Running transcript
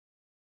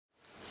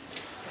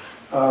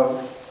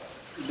Uh,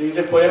 there is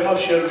a poem of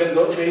Sri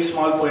Aurobindo, very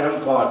small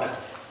poem, God.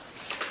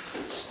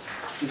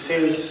 He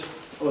says,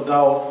 O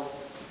thou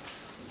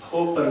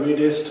who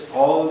pervadest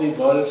all the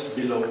worlds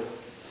below,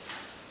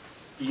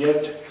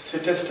 yet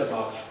sittest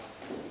above,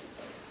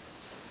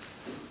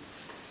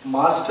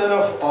 master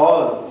of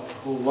all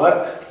who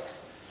work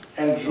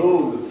and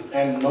rule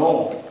and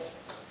know,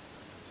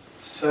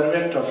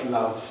 servant of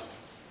love,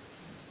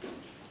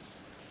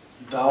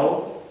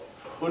 thou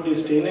who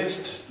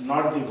disdainest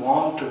not the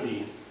warm to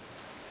be,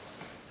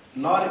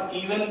 nor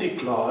even the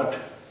clod,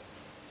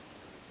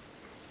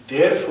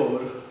 therefore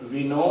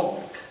we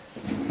know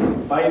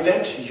by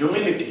that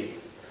humility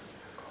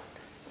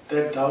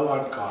that thou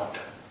art God.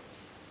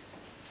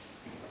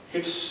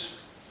 It's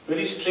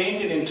very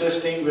strange and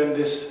interesting when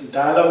this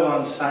dialogue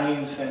on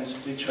science and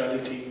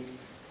spirituality,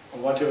 or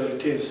whatever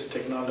it is,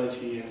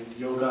 technology and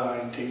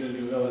yoga, integral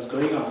yoga was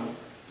going on.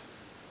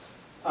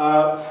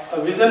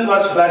 A vision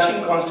was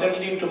flashing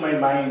constantly into my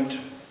mind,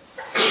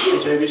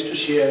 which I wish to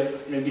share.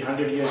 Maybe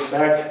 100 years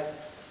back,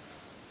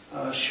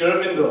 Sri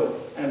Aurobindo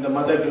and the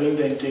mother doing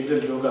the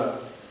integral yoga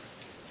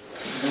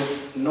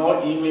with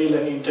no email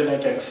and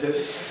internet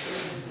access,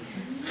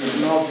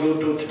 with no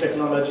Bluetooth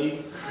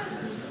technology,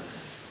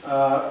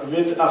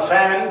 with a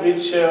fan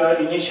which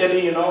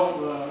initially,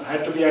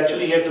 had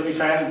to be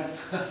fan,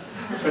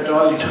 if at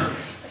all,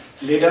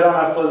 Later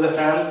on, of course, the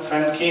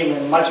fan came,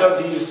 and much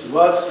of these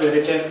works were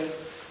written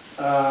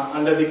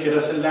under the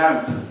kerosene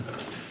lamp,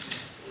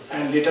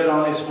 and later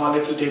on a small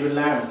little table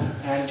lamp.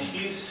 And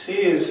he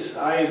says,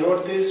 I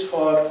wrote this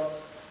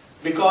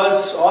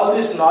because all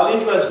this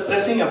knowledge was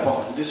pressing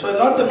upon. This was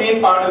not the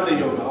main part of the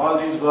yoga, all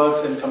these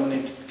works and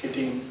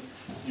communicating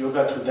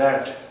yoga through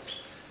that.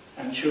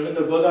 And Sri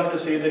Aurobindo goes on to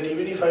say that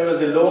even if I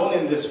was alone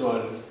in this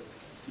world,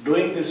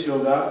 doing this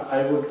yoga,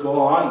 I would go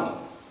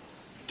on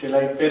till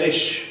I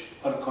perish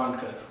or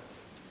conquer.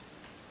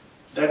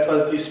 That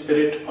was the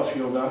spirit of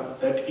yoga.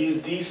 That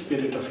is the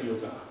spirit of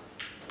yoga.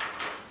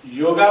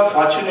 Yoga,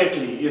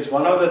 fortunately, is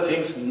one of the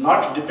things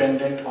not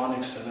dependent on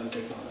external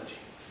technology.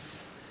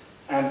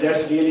 And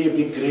that's really a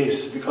big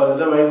grace, because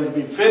otherwise it will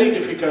be very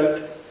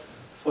difficult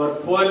for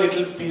poor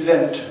little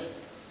peasant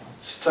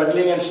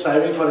struggling and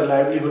striving for a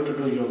livelihood to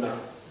do yoga.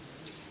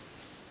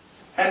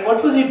 And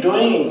what was he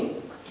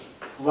doing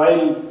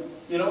while,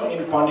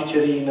 in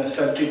Pondicherry, in a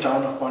sultry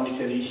town of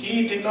Pondicherry?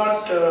 He did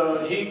not,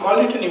 he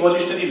called it an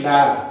evolutionary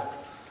lab.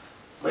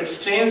 But it's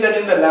strange that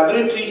in the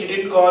laboratory he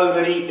didn't call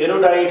very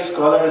erudite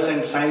scholars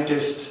and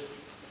scientists.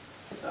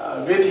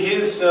 With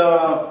his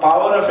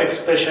power of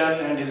expression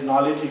and his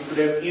knowledge, he could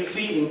have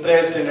easily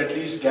impressed and at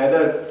least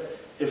gathered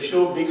a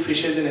few big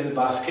fishes in his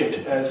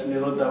basket, as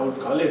Nirodha would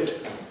call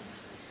it.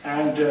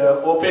 And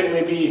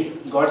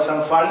got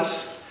some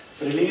funds,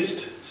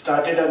 released,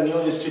 started a new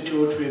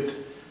institute with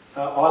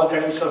all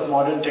kinds of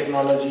modern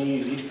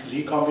technology,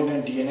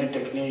 recombinant DNA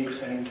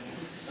techniques and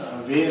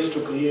ways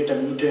to create a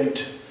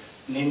mutant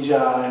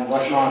ninja and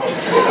whatnot.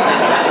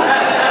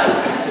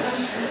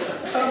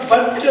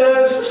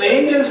 But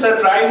strange and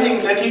surprising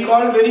that he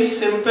called very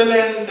simple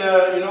and,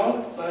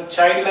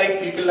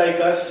 childlike people like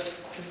us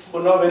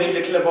who know very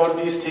little about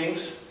these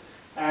things.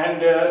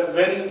 And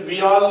when we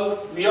all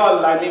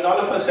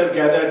of us have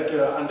gathered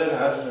under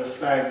her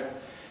flag,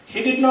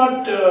 he did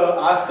not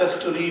ask us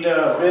to read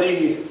a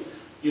very,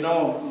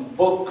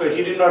 book.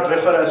 He did not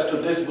refer us to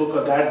this book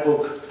or that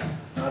book.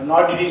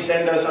 Nor did he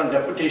send us on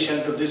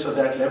deputation to this or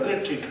that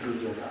laboratory to do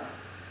yoga.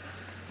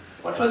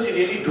 What was he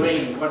really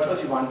doing? What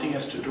was he wanting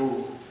us to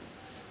do?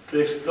 To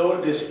explore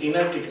this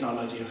inner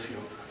technology of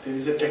yoga. There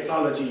is a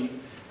technology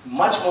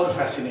much more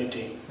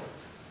fascinating.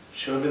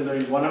 Sri Aurobindo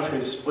in one of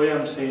his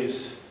poems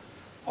says,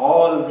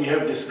 all we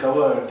have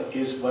discovered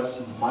is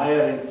but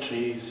mire and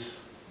trace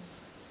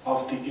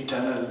of the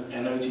eternal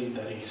energy in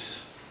the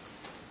race.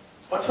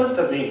 What was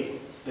the way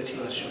that he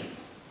was showing?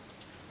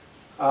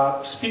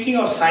 Speaking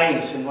of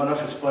science in one of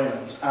his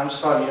poems, I'm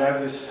sorry, I have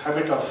this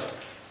habit of,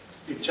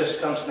 it just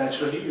comes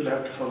naturally, you'll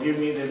have to forgive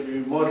me, there will be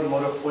more and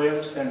more of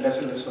poems and less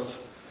of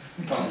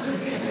talk.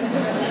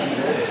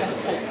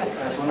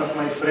 As one of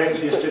my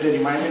friends yesterday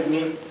reminded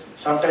me,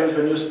 sometimes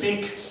when you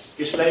speak,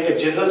 it's like a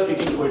general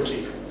speaking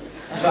poetry.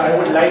 So I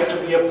would like to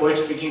be a poet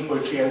speaking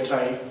poetry, I'll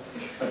try.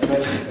 But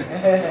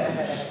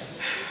well.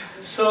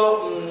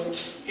 So,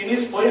 in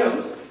his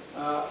poem,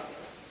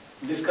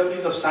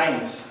 Discoveries of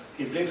Science,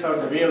 he brings out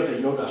the way of the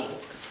yoga,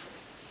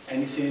 and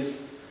he says,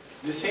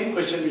 the same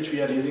question which we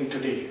are raising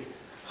today,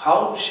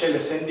 how shall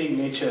ascending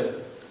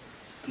nature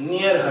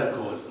near her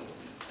goal?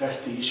 That's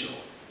the issue.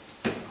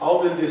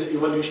 How will this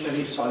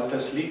evolutionary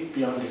saltus leap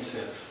beyond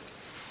itself?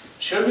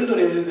 Sri Aurobindo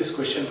raises this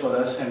question for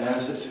us and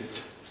answers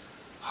it.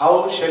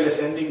 How shall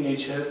ascending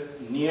nature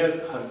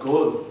near her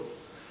goal?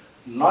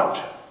 Not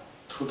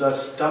through the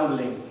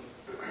stumbling,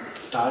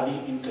 tardy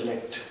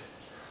intellect,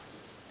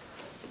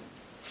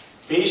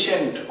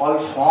 patient all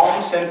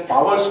forms and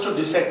powers to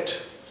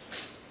dissect,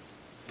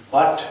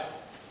 but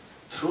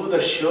through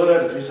the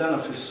surer vision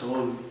of his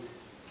soul.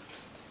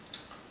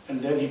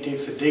 And then he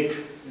takes a dig,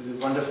 there's a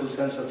wonderful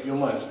sense of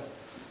humor.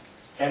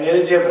 An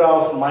algebra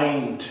of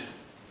mind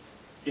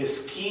a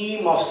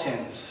scheme of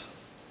sense,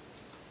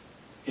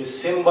 a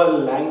symbol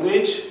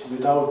language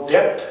without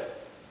depth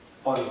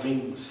or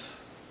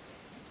wings.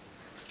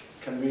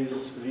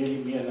 Conveys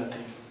really mere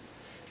nothing.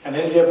 An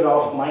algebra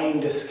of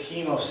mind, a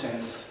scheme of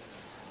sense,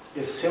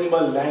 a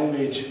symbol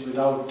language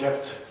without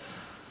depth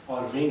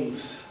or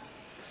wings,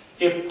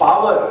 a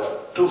power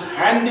to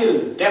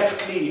handle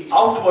deftly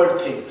outward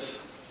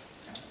things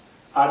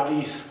are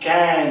the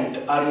scant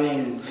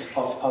earnings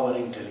of our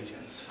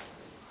intelligence.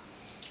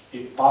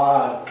 A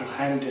power to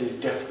handle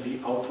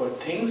deftly outward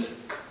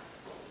things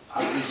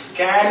are the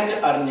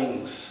scant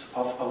earnings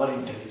of our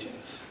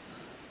intelligence.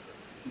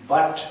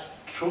 But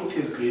truth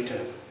is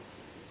greater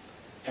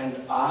and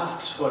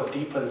asks for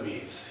deeper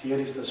ways. Here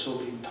is the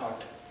sobering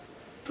thought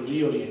to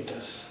reorient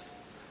us.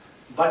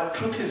 But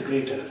truth is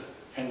greater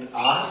and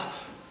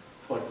asks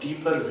for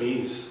deeper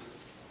ways.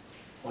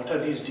 What are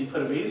these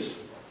deeper ways?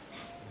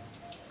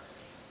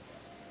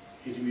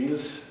 It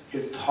reveals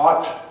a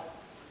thought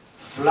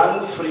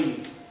flung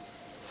free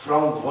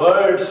from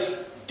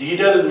words'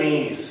 daedal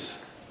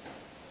maze.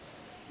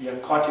 We are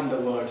caught in the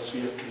words.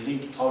 We have to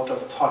leap out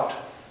of thought.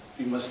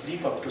 We must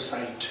leap up to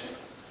sight.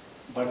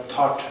 But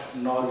thought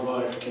nor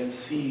word can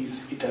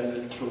seize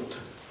eternal truth.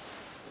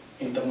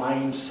 In the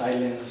mind's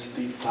silence,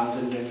 the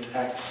transcendent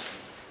acts,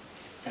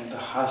 and the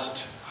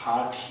hushed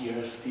heart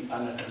hears the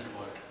unuttered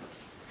word.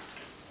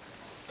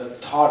 The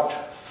thought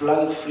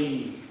flung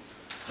free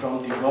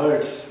from the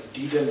words'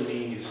 daedal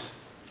maze.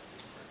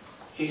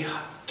 A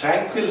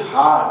tranquil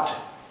heart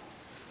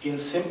in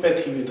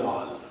sympathy with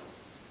all.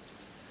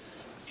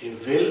 A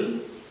will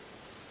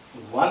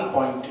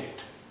one-pointed,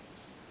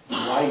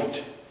 wide,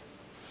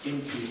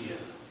 imperial.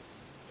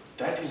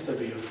 That is the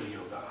way of the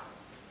yoga.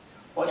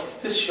 What is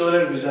this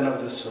surer vision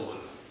of the soul?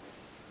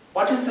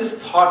 What is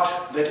this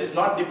thought that is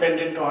not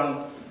dependent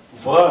on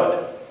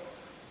word?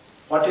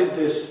 What is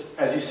this,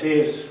 as he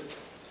says,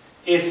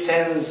 a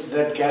sense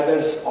that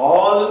gathers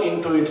all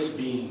into its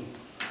being,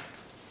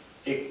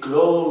 a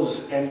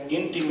close and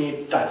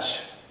intimate touch,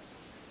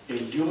 a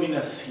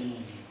luminous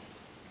scene.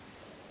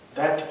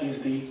 That is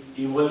the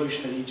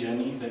evolutionary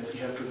journey that we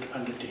have to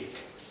undertake.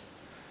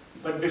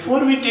 But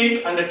before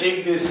we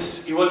undertake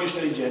this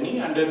evolutionary journey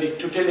under the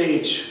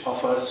tutelage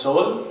of our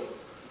soul,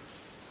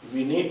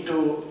 we need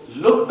to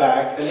look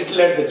back a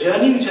little at the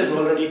journey which has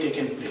already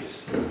taken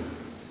place.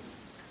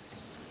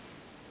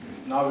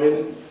 Now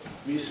when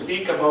we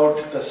speak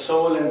about the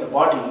soul and the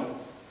body,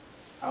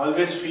 I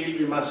always feel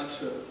we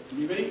must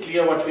be very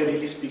clear what we are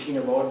really speaking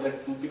about,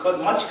 that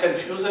because much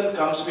confusion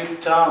comes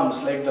with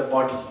terms like the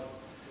body.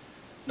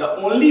 The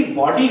only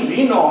body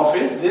we know of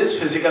is this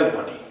physical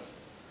body.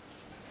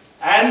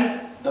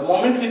 And the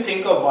moment we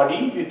think of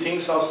body, we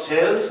think of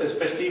cells,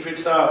 especially if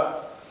it's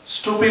a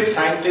stupid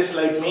scientist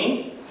like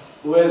me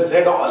who has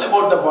read all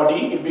about the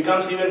body, it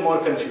becomes even more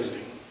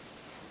confusing.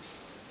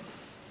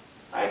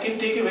 I can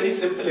take a very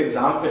simple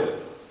example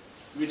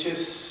which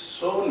is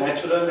so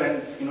natural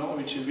and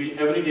which we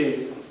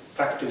everyday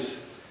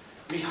practice.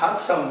 We hug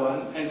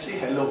someone and say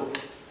hello.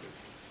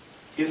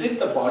 Is it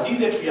the body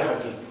that we are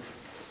hugging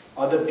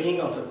or the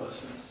being of the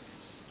person?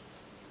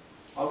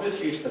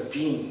 Obviously it's the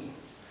being.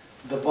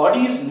 The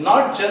body is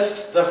not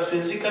just the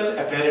physical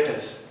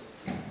apparatus.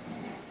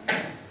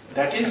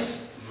 That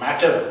is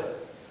matter.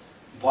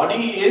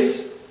 Body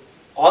is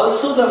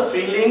also the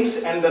feelings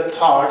and the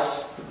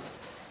thoughts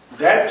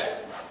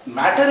that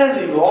matter has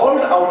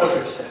evolved out of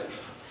itself.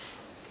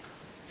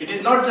 It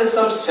is not just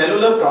some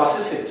cellular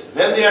processes.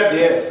 Well, they are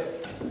there.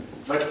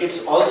 But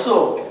it's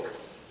also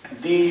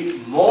the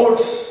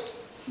modes,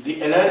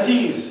 the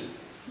energies,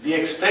 the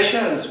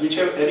expressions which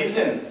have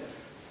arisen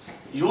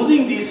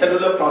using these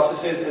cellular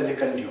processes as a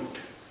conduit.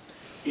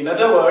 In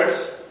other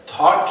words,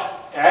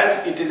 thought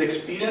as it is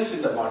experienced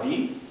in the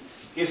body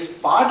is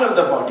part of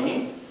the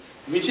body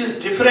which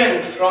is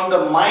different from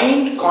the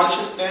mind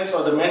consciousness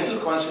or the mental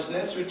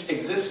consciousness which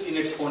exists in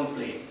its own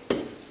plane.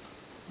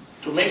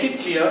 To make it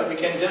clear, we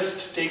can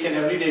just take an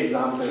everyday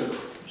example.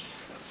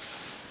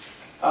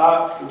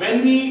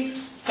 When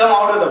we come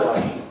out of the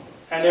body,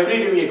 and every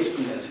day we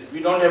experience it,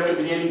 we don't have to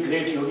be really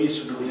great yogis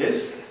to do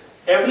this.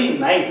 Every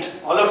night,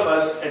 all of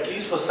us, at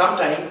least for some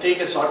time, take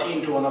a sortie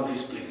into one of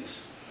these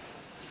planes.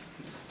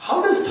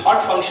 How does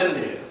thought function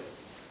there?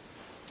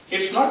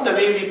 It's not the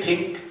way we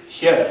think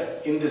here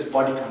in this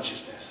body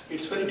consciousness.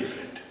 It's very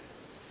different.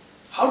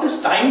 How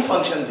does time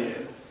function there?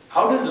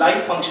 How does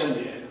life function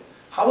there?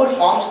 How are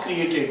forms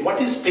created? What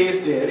is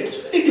space there? It's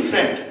very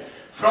different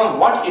from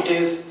what it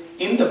is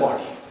in the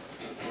body.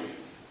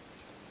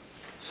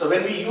 So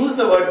when we use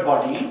the word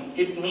body,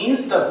 it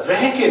means the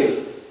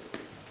vehicle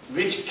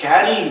which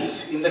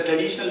carries, in the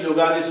traditional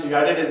yoga is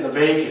regarded as the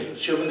vehicle.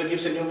 Sri Aurobindo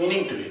gives a new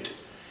meaning to it.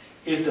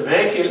 Is the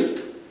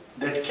vehicle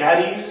that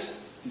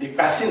carries the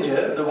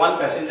passenger, the one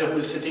passenger who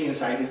is sitting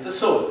inside is the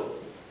soul.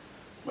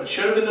 But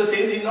Sri Aurobindo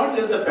says he's not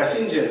just the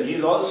passenger, he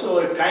is also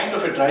a kind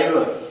of a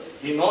driver.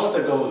 He knows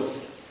the goal.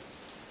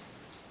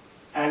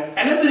 And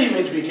another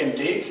image we can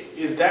take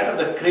is that of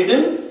the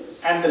cradle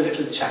and the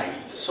little child.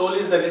 Soul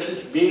is the little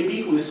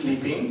baby who is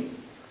sleeping,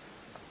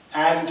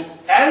 And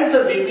as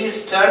the baby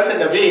stirs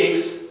and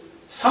awakes,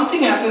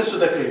 something happens to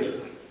the cradle.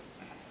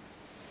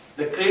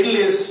 The cradle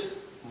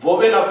is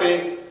woven of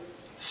a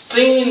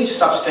strange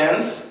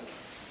substance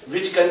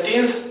which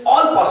contains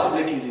all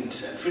possibilities in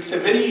itself. It's a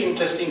very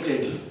interesting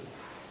cradle.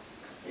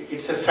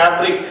 It's a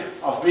fabric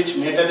of which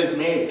matter is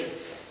made.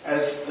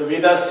 As the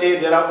Vedas say,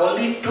 there are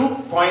only 2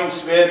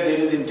 points where there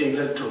is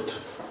integral truth.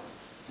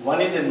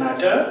 One is in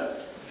matter,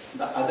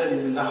 the other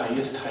is in the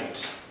highest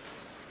heights.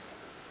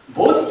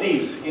 Both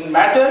these, in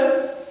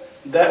matter,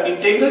 the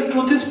integral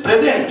truth is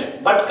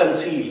present but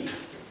concealed.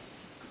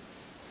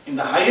 In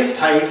the highest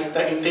heights,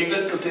 the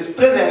integral truth is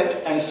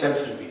present and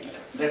self-revealed.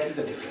 That is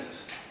the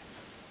difference.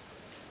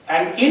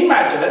 And in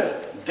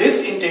matter,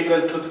 this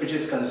integral truth which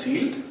is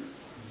concealed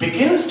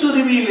begins to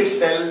reveal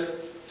itself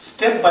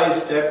step by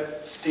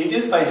step,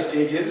 stages by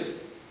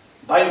stages.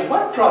 By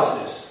what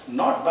process?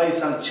 Not by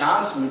some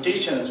chance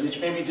mutations which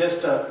may be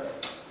just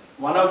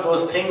one of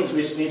those things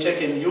which nature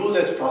can use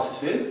as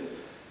processes.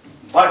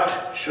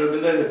 But Sri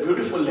Aurobindo has a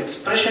beautiful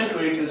expression to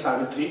it in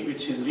Savitri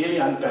which is really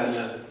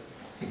unparalleled.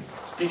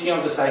 Speaking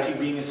of the psychic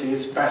being, he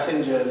says,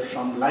 passenger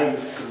from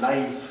life to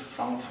life,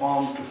 from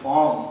form to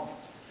form.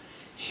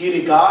 He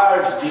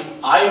regards the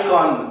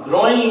icon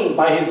growing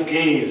by his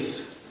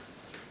gaze,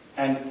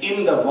 and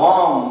in the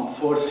worm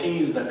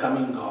foresees the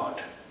coming God.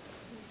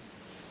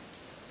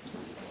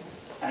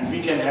 And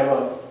we can have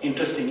an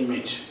interesting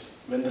image.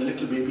 When the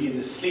little baby is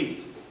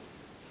asleep,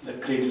 the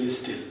cradle is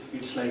still.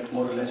 It's like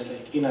more or less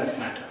like inert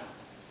matter.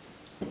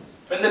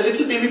 When the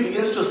little baby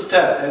begins to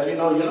stir, as we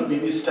know,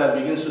 babies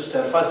begins to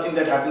stir. First thing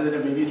that happens in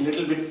a baby,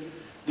 little bit,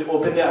 they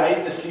open their eyes,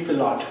 they sleep a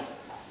lot.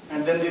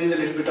 And then there is a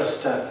little bit of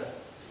stir.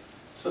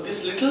 So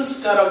this little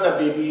stir of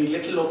the baby,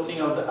 little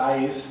opening of the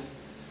eyes,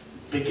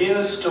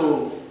 begins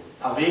to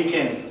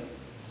awaken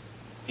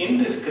in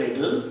this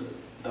cradle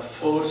the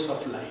force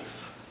of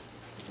life.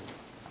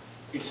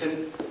 It's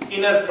an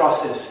inner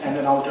process and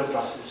an outer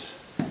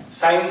process.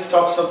 Science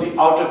talks of the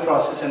outer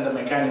process and the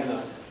mechanism.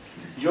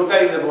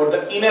 Yoga is about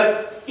the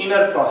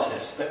inner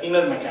process, the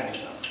inner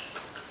mechanism.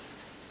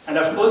 And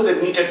of course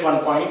they meet at one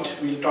point.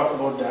 We'll talk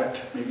about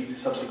that maybe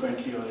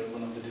subsequently or in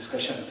one of the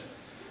discussions.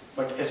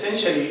 But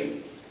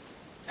essentially,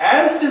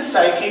 as this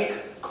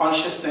psychic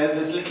consciousness,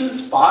 this little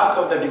spark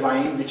of the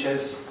divine which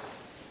has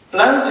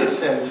plunged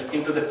itself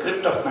into the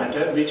crypt of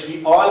matter, which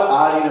we all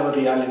are in our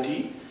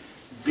reality,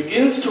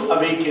 begins to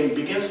awaken,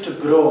 begins to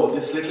grow,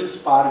 this little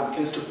spark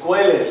begins to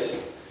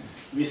coalesce.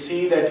 We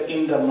see that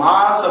in the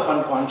mass of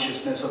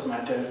unconsciousness of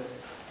matter,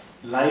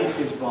 life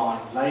is born.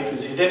 Life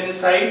is hidden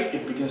inside,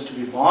 it begins to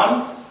be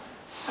born,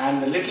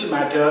 and the little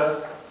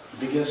matter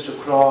begins to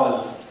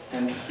crawl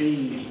and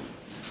feel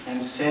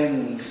and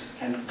sense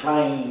and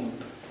climb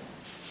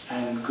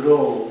and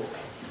grow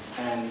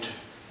and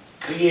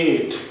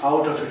create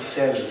out of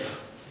itself.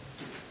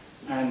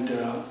 And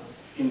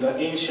in the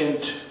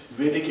ancient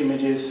Vedic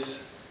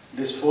images,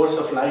 this force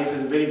of life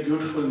is a very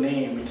beautiful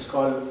name. It's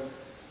called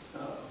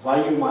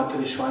Vayu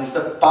Matarishwan. It's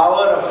the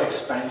power of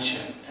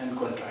expansion and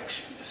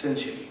contraction,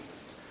 essentially.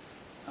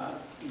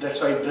 That's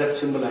why breath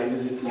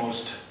symbolizes it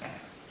most.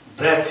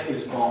 Breath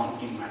is born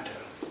in matter.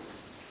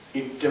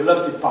 It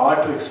develops the power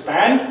to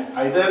expand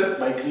either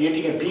by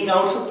creating a being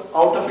out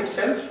of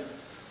itself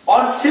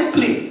or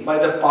simply by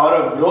the power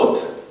of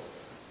growth,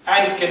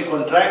 and it can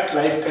contract,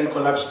 life can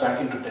collapse back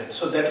into death.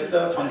 So that is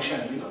the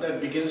function, that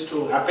begins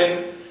to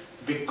happen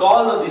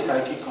because of the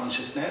psychic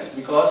consciousness,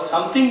 because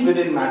something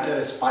within matter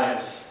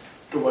aspires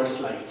towards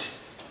light.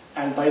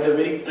 And by the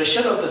very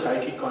pressure of the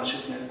psychic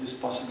consciousness, this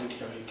possibility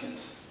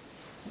awakens.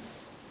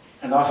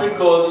 And off it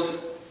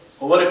goes,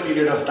 over a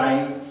period of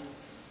time,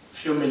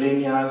 few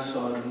millennia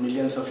or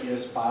millions of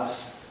years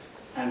pass,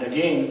 and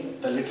again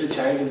the little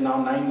child is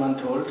now 9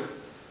 months old,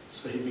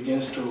 so he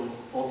begins to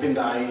open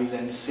the eyes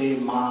and say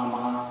ma,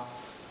 ma,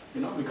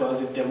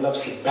 because it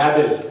develops a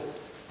babble.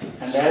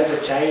 And as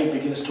the child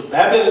begins to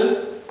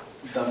babble,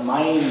 the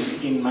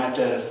mind in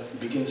matter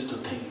begins to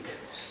think.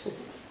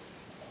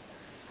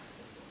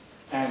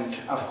 And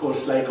of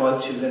course, like all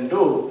children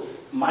do,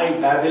 my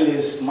babble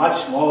is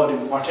much more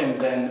important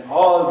than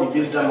all the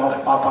wisdom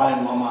of Papa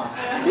and Mama.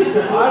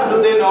 What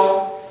do they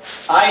know?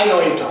 I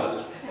know it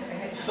all.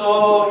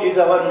 So is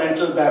our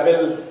mental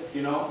babble,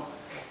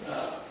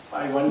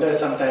 I wonder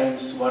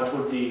sometimes what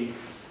would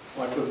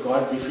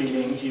God be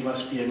feeling? He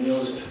must be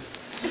amused.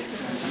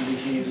 And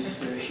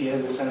he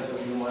has a sense of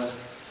humor.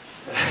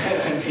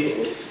 And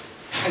we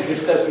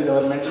discuss with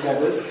our mental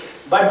babbles.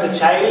 But the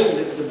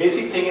child, the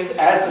basic thing is,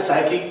 as the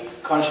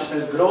psychic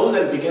consciousness grows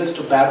and begins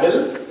to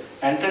babble,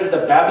 enters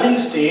the babbling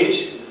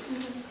stage,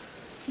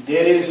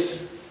 the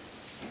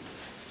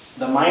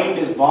mind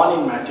is born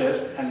in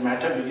matter and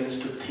matter begins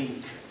to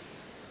think.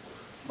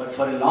 But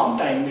for a long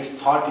time its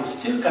thought is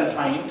still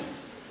confined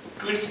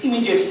to its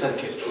immediate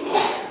circle.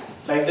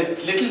 Like the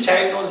little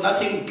child knows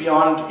nothing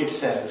beyond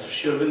itself.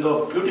 Sri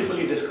Aurobindo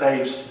beautifully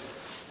describes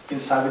in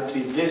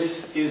Savitri,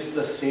 this is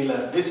the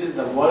sailor, this is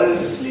the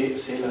world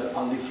sailor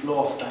on the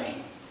flow of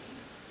time.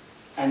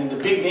 And in the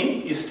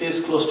beginning, he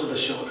stays close to the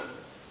shore.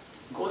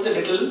 Goes a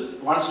little,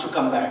 wants to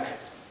come back.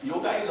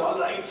 yoga is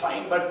alright,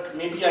 fine, but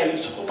maybe I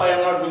hope I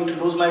am not going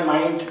to lose my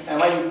mind.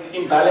 Am I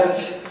in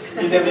balance?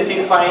 Is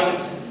everything fine?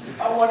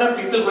 What are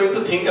people going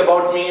to think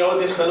about me? Oh,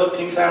 this fellow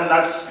thinks I am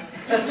nuts.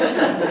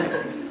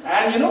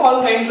 And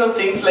all kinds of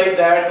things like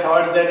that,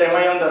 thoughts that am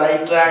I on the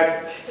right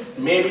track?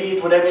 Maybe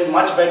it would have been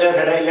much better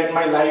had I led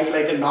my life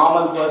like a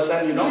normal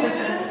person,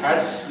 had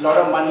a lot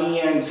of money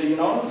and,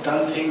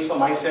 done things for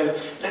myself.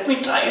 Let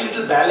me try a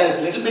little balance,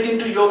 a little bit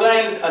into yoga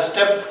and a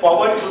step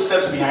forward, 2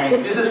 steps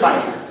behind. This is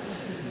fine.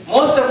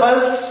 Most of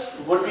us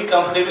would be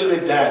comfortable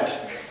with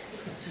that.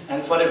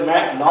 And for a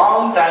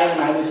long time,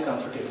 man is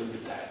comfortable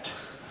with that.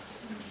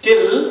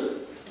 Till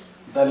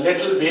the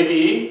little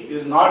baby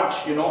is not,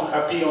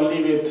 happy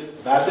only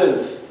with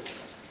babbles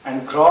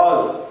and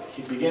crawl.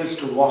 He begins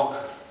to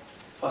walk.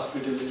 First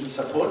with a little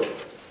support,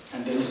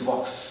 and then he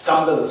walks,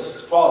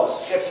 stumbles,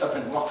 falls, gets up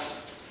and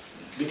walks,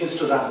 begins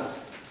to run.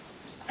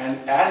 And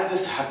as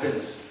this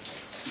happens,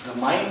 the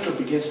mind too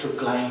begins to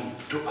climb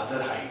to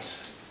other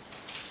heights.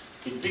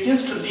 It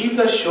begins to leave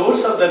the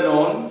shores of the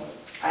known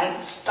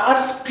and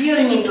starts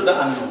peering into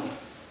the unknown.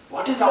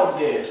 What is out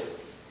there?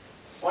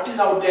 What is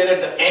out there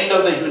at the end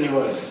of the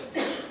universe?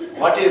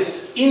 What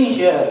is in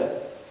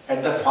here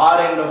at the far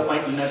end of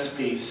my inner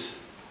space?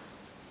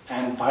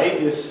 And by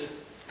this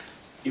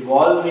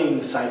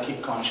evolving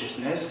psychic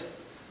consciousness,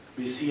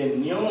 we see a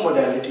new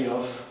modality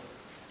of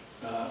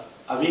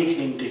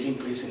awakening taking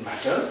place in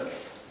matter.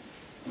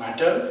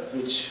 Matter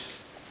which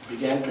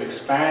began to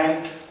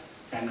expand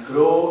and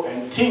grow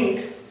and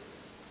think,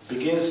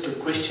 begins to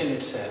question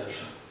itself,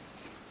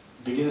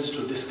 begins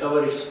to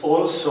discover its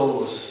own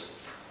source.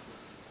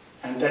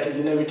 And that is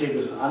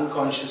inevitable.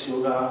 Unconscious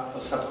yoga or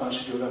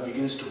subconscious yoga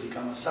begins to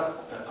become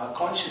a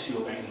conscious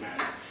yoga in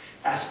man.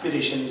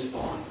 Aspiration is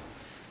born.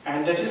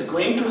 And that is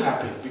going to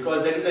happen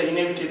because that is the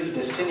inevitable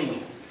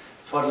destiny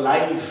for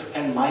life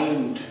and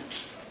mind.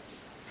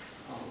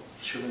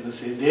 Shubhendra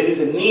says, there is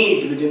a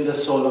need within the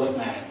soul of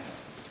man.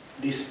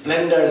 The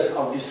splendors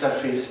of the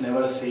surface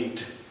never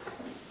sate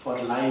for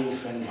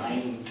life and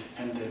mind,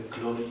 and their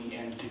glory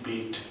and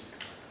debate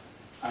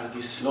are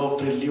the slow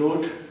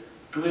prelude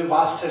to a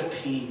vaster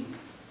theme,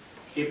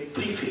 a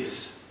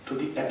preface to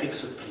the epic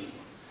supreme.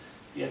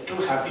 We are too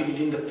happy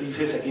reading the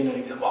preface again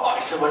and again. Wow,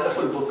 it's a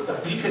wonderful book. The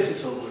preface is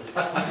so good.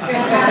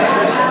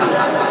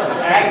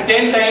 And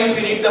 10 times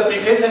we read the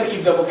preface and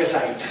keep the book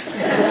aside.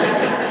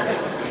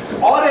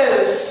 Or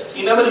else,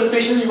 in our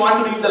impatience, we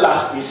want to read the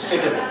last page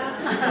straight away.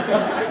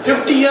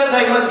 50 years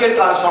I must get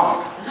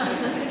transformed.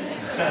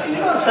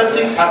 Such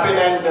things happen,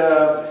 and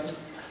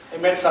I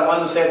met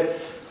someone who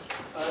said,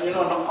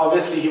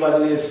 obviously he was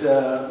in his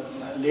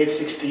late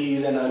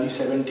 60s and early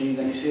 70s,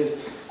 and he says,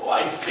 oh,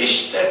 I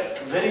wish that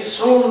very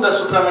soon the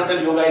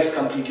supramental yoga is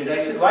completed. I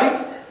said,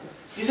 why?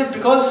 He said,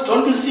 because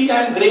don't you see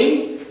I am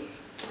graying?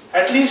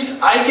 At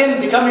least I can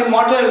become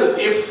immortal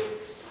if,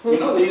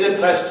 there is a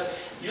thrust.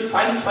 You'll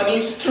find it funny,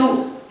 it's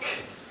true.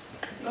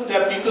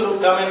 There are people who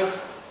come and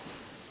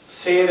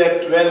say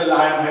that, well,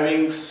 I am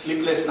having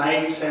sleepless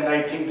nights and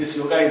I think this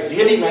yoga is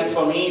really meant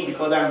for me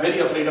because I am very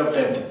afraid of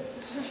death.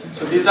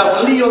 So this is the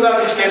only yoga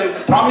which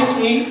can promise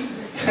me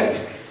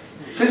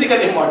physical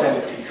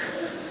immortality.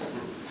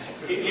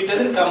 It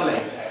doesn't come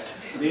like that.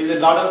 There is a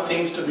lot of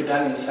things to be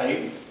done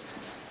inside.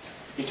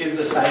 It is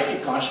the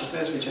psychic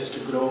consciousness which has to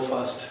grow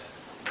first.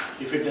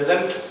 If it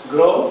doesn't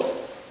grow,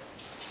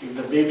 if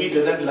the baby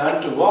doesn't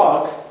learn to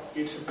walk,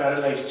 it's a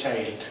paralyzed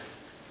child.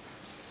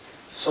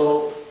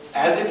 So,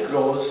 as it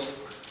grows,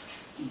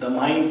 the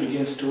mind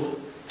begins to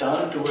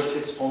turn towards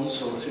its own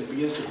source. It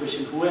begins to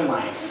question, who am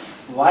I?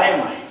 Why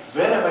am I?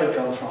 Where have I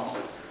come from?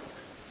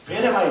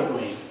 Where am I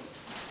going?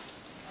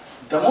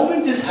 The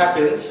moment this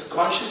happens,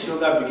 conscious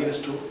yoga begins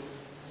to,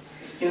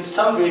 in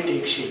some way,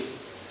 take shape.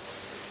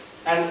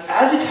 And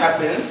as it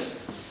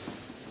happens,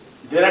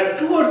 there are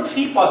 2 or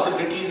 3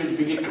 possibilities which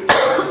begin to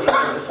come in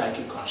front of the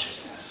psychic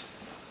consciousness.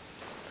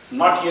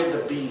 Not yet the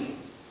being.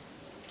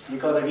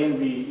 Because again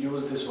we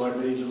use this word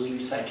very loosely,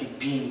 psychic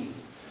being.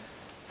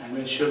 And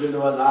when Shubhendra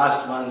was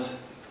asked once,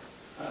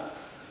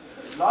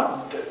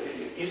 Lord,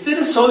 is there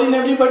a soul in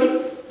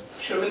everybody?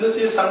 Shubhendra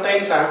says,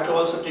 sometimes I have to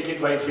also take it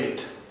by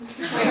faith.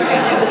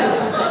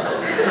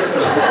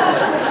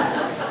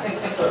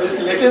 So this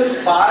little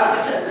spark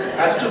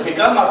has to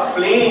become a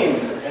flame,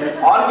 an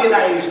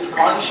organized,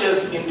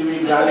 conscious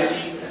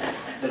individuality,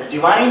 the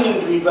divine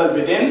individual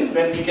within,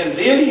 when we can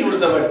really use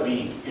the word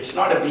being. It's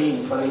not a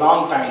being for a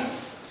long time.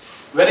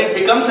 When it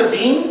becomes a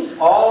being,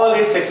 all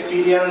its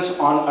experience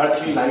on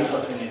earthly life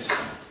are finished.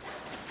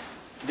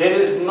 There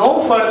is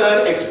no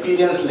further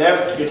experience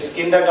left. Its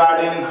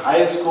kindergarten,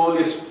 high school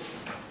is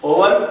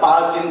over,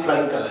 passed in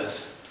flying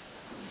colors.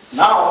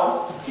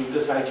 Now, if the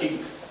psychic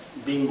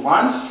being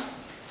wants,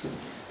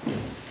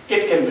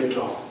 it can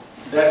withdraw.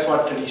 That's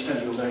what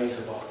traditional yoga is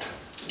about.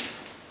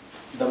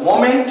 The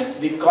moment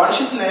the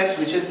consciousness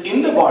which is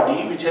in the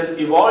body, which has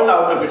evolved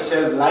out of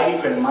itself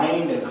life and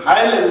mind and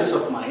higher levels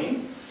of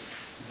mind,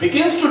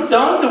 begins to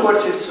turn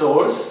towards its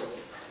source,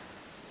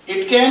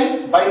 it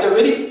can, by the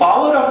very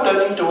power of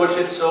turning towards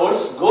its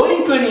source, go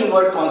into an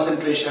inward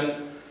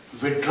concentration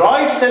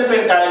withdraw itself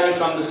entirely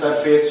from the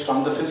surface,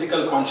 from the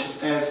physical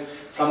consciousness,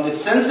 from the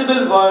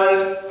sensible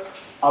world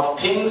of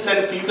things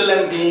and people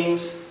and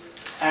beings,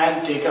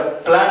 and take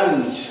a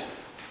plunge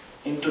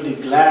into the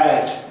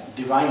glad,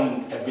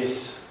 divine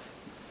abyss,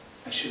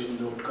 as Sri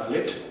Aurobindo would call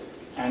it,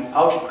 and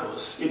out it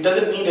goes. It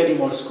doesn't need any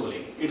more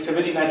schooling. It's a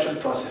very natural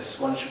process.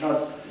 One should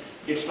not,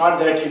 it's not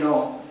that,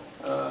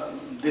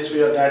 this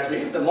way or that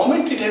way. The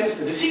moment it has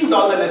received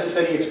all the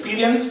necessary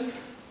experience,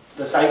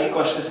 the psychic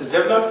consciousness is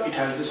developed, it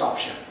has this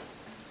option.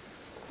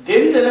 There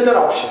is another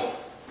option.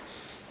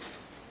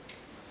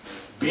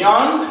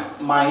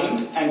 Beyond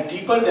mind and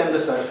deeper than the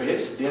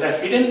surface, there are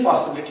hidden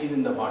possibilities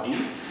in the body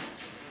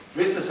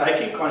which the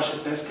psychic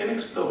consciousness can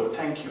explore.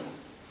 Thank you.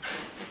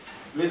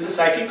 Which the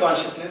psychic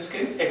consciousness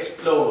can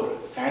explore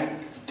and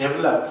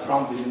develop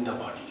from within the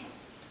body.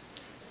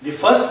 The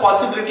first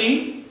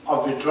possibility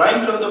of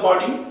withdrawing from the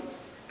body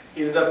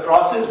is the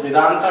process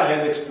Vedanta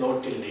has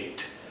explored till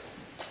date.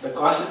 The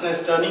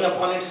consciousness turning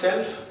upon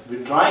itself,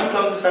 withdrawing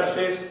from the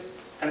surface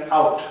and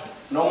out.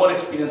 No more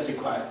experience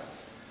required.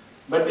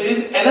 But there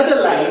is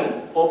another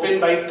line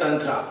opened by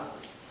Tantra.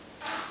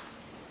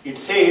 It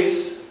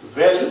says,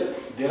 well,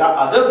 there are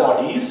other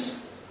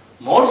bodies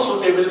more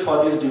suitable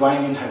for this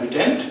divine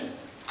inhabitant.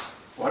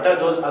 What are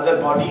those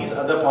other bodies,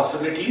 other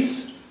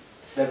possibilities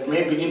that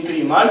may begin to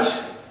emerge?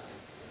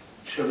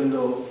 Sri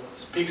Aurobindo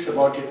speaks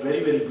about it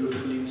very, very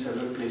beautifully in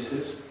several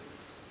places.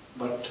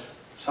 But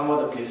some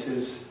of the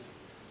places,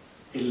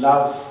 a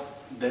love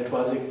that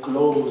was a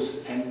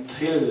close and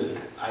thrilled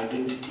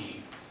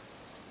identity,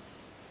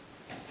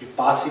 a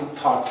passing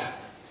thought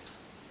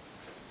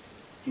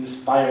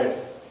inspired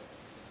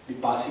the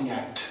passing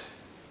act.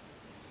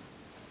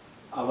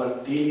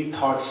 Our daily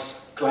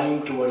thoughts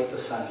climb towards the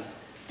sun.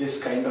 This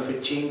kind of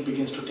a change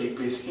begins to take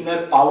place.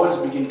 Inner powers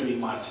begin to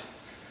emerge.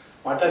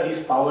 What are these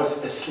powers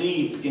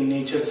asleep in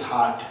nature's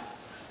heart?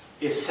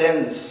 A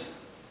sense,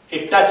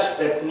 a touch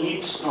that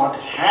needs not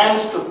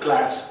hands to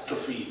clasp to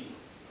feel.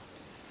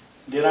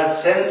 There are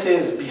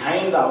senses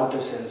behind the outer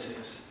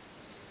senses.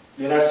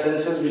 There are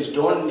senses which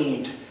don't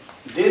need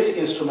this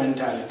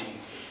instrumentality.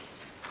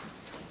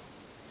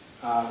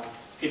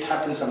 It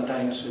happens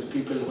sometimes with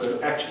people who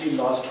have actually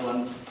lost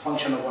one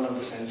function of one of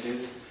the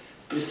senses.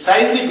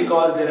 Precisely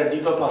because there are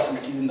deeper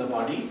possibilities in the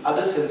body,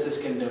 other senses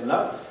can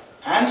develop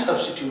and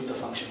substitute the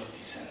function of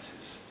these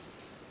senses.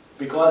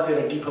 Because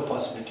there are deeper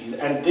possibilities,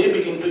 and they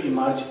begin to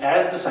emerge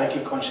as the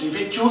psychic consciousness.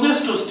 If it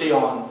chooses to stay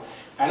on,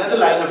 another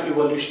line of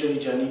evolutionary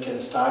journey can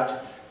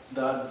start,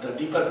 the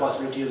deeper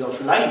possibilities of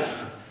life,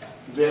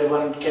 where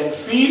one can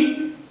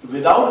feel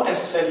without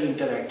necessarily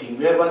interacting,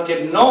 where one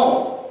can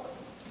know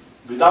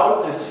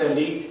without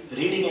necessarily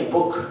reading a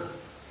book.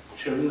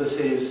 Sri Aurobindo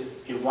says,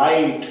 a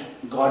wide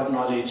God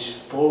knowledge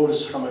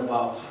pours from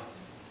above.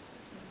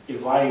 A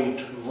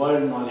wide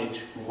world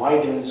knowledge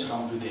widens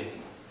from within.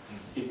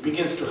 It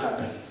begins to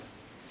happen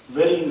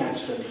very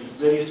naturally,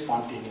 very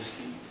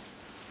spontaneously.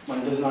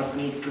 One does not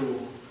need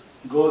to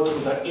go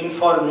through the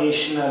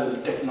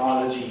informational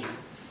technology.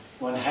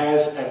 One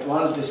has at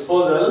one's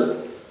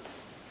disposal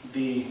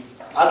the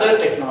other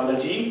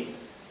technology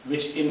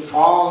which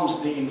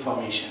informs the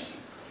information,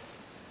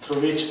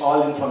 through which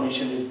all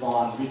information is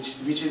born,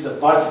 which is the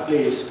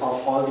birthplace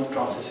of all the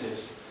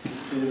processes.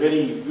 There is a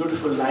very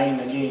beautiful line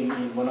again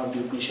in one of the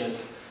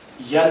Upanishads.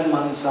 Yan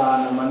mansa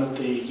na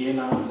manute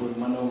yena gur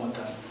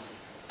manomatan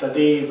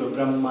tadev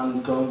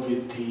brahman tvam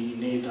vidhi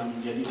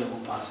nedam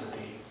yadidam upasate.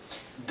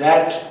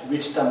 That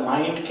which the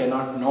mind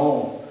cannot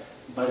know,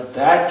 but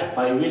that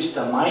by which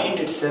the mind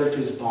itself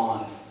is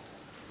born.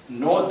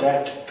 Know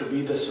that to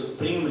be the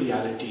supreme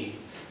reality,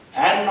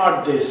 and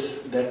not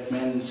this that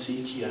men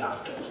seek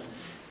hereafter.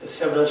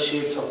 Several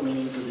shades of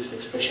meaning to this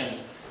expression,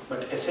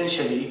 but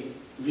essentially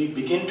we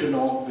begin to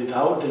know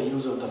without the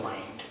use of the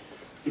mind.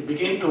 We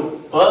begin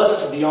to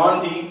burst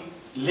beyond the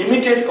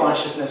limited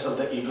consciousness of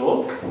the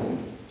ego,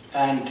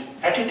 and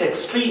at its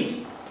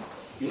extreme,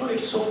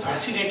 it's so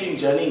fascinating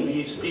journey.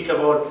 We speak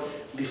about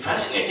the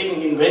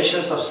fascinating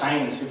inventions of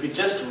science. If we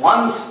just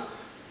once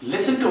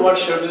listen to what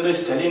Sri Aurobindo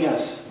is telling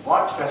us,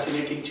 what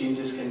fascinating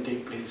changes can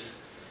take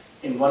place.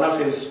 In one of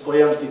his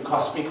poems, The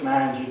Cosmic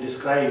Man, he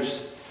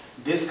describes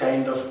this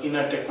kind of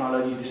inner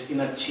technology, this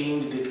inner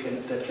change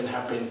that can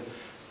happen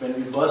when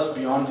we burst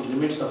beyond the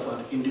limits of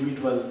our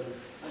individual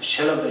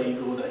shell of the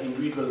ego, the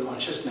individual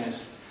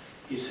consciousness.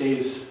 He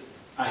says,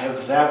 I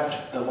have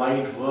wrapped the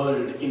wide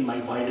world in my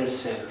wider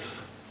self.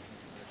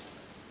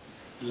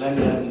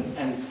 London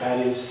and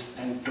Paris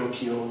and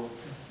Tokyo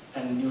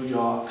and New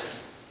York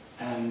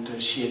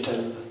and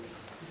Seattle,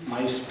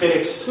 my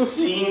spirits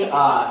seeing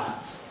are.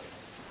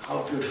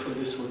 How beautiful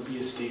this would be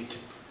a state.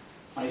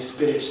 My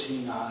spirits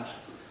seeing are.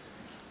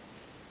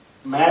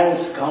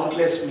 Man's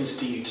countless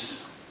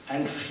misdeeds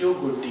and few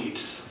good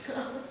deeds,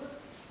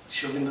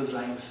 Sri Aurobindo's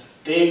lines,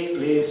 take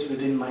place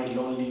within my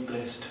lonely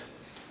breast.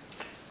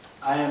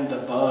 I am the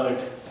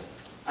bird,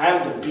 I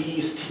am the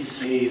beast, he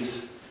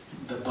says,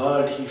 the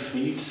bird he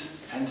feeds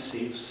and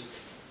saves.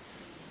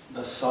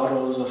 The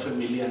sorrows of a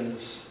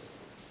millions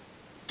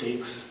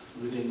takes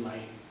within my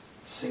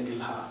single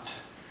heart.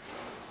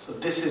 So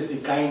this is the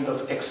kind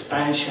of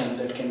expansion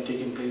that can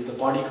take in place. The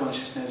body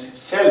consciousness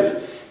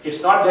itself,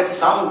 it's not that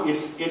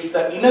it's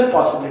the inner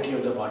possibility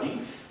of the body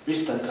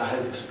which Tantra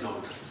has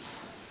explored.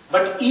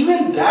 But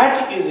even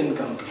that is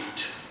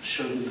incomplete,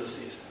 Sri Aurobindo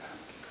says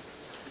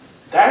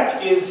that.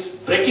 That is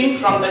breaking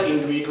from the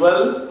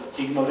individual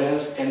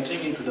ignorance,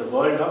 entering into the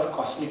world of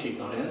cosmic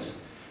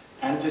ignorance,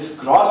 and this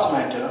gross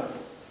matter,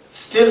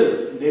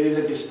 still there is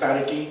a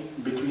disparity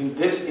between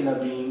this inner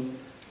being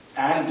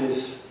and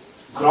this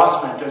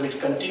gross matter which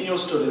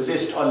continues to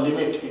resist or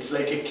limit. It's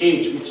like a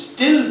cage which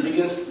still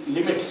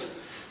limits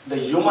the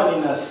human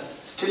in us,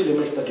 still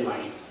limits the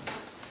divine.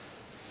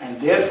 And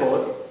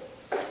therefore,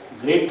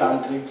 great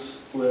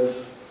tantrics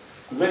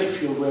very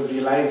few who have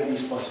realized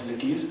these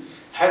possibilities,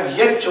 have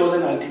yet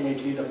chosen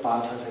ultimately the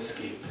path of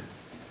escape.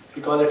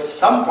 Because at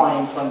some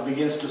point one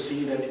begins to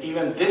see that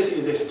even this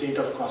is a state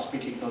of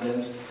cosmic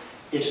ignorance.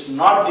 It's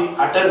not the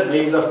utter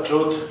blaze of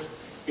truth.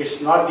 It's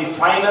not the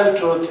final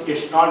truth.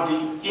 It's not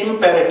the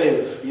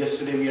imperative.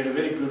 Yesterday we had a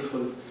very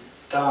beautiful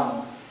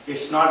term.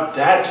 It's not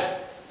that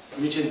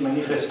which is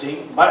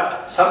manifesting,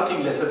 but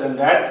something lesser than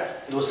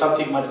that, though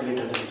something much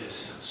greater than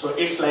this. So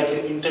it's like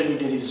an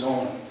intermediary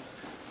zone.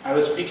 I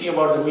was speaking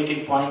about the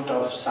meeting point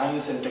of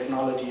science and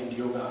technology and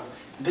yoga.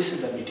 This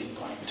is the meeting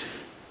point.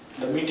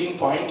 The meeting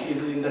point is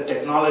in the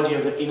technology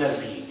of the inner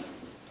being.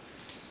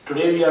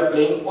 Today we are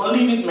playing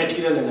only with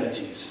material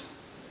energies.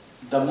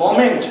 The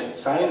moment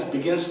science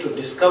begins to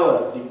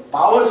discover the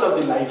powers of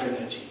the life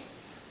energy,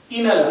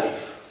 inner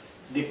life,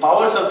 the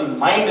powers of the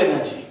mind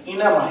energy,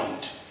 inner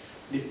mind,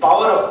 the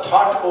power of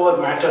thought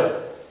over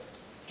matter,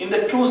 in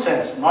the true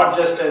sense, not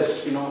just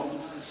as,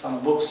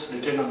 some books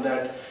written on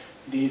that,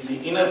 the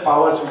inner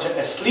powers which are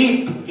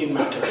asleep in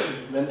matter,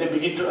 when they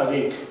begin to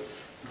awake,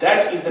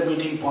 that is the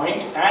meeting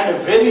point, and a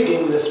very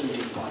dangerous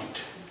meeting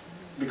point.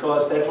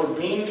 Because that would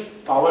mean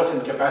powers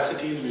and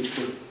capacities which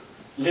could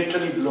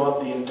literally blow up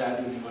the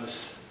entire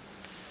universe.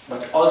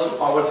 But also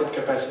powers and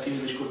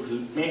capacities which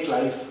could make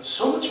life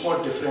so much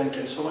more different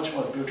and so much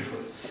more beautiful.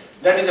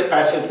 That is a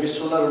passage which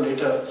sooner or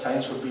later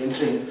science would be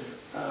entering.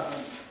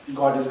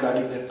 God is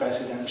guarding that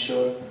passage, I am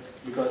sure,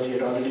 because he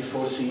had already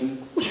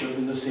foreseen. Sri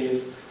Aurobindo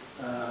says,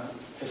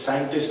 a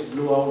scientist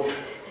blew out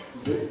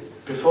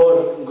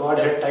before God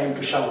had time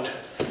to shout.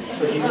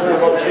 So he knew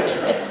about it.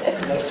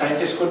 That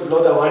scientist could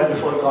blow the world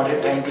before God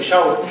had time to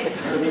shout.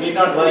 So we need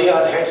not worry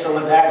our heads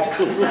over that,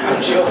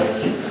 I'm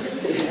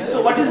sure.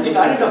 So what is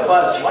regarded of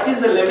us? What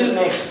is the level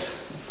next?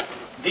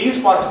 These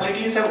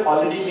possibilities have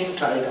already been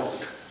tried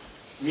out.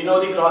 We know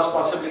the gross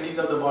possibilities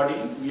of the body.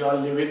 We all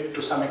live it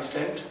to some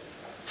extent.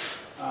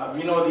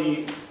 We know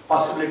the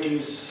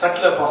possibilities,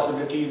 subtler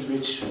possibilities,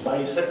 which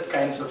by certain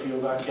kinds of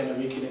yoga can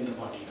awaken in the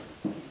body.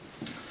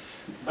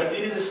 But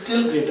there is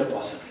still greater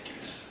possibilities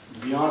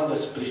beyond the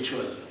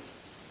spiritual,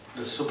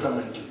 the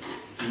supramental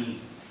being.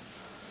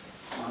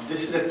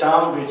 This is a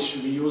term which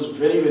we use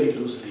very, very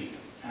loosely,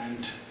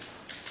 and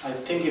I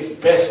think it's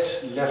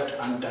best left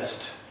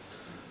untouched.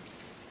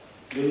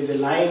 There is a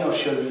line of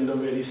Sri Aurobindo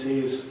where he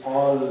says,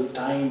 all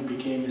time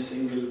became a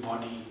single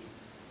body,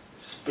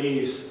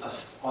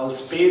 all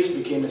space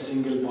became a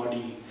single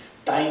body,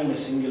 time a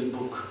single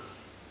book.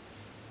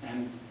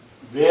 And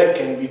where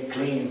can we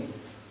claim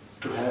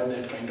to have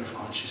that kind of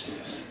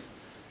consciousness?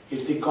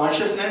 It's the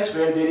consciousness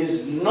where there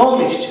is no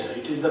mixture.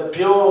 It is the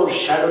pure,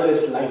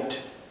 shadowless light.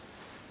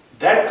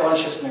 That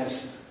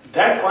consciousness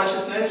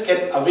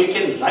can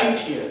awaken right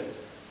here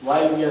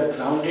while we are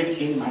grounded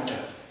in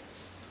matter.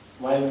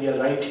 While we are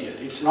right here.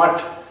 It's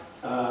not,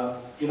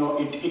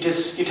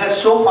 it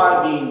has so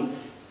far been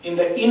in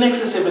the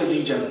inaccessible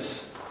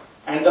regions.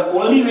 And the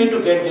only way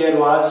to get there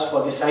was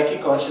for the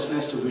psychic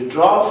consciousness to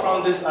withdraw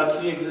from this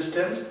earthly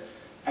existence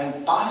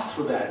and pass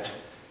through that,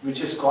 which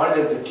is called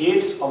as the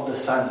gates of the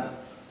sun,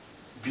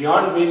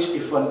 beyond which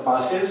if one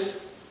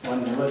passes,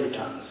 one never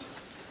returns.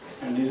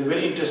 And there's a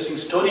very interesting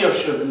story of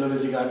Sri Aurobindo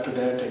with regard to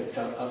that.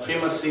 A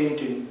famous saint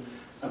in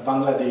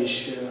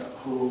Bangladesh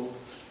who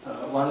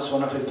once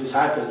one of his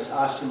disciples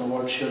asked him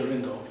about Sri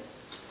Aurobindo.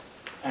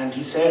 And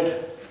he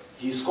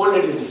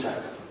scolded his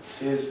disciple. He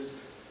says,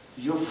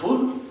 you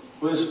fool,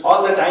 who is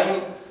all the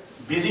time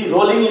busy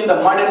rolling in the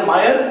mud and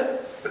mire,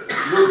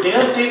 you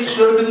dare take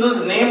Sri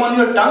Aurobindo's name on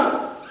your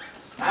tongue?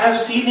 I have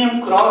seen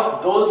him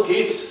cross those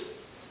gates,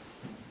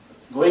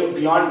 going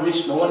beyond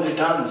which no one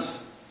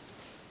returns.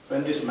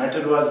 When this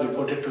matter was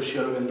reported to Sri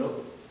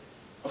Aurobindo,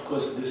 of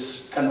course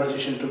this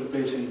conversation took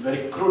place in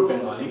very crude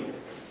Bengali,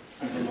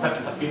 I will not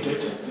repeat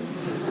it.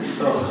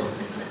 So,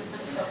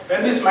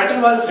 when this matter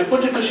was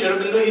reported to Sri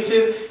Aurobindo, he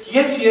says,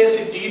 yes,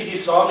 indeed, he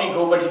saw me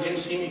go, but he didn't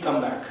see me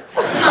come back.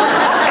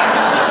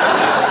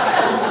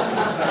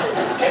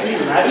 Can we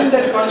imagine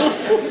that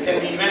consciousness?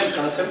 Can we even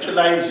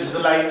conceptualize,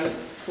 visualize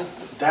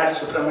that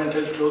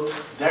supramental truth,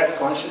 that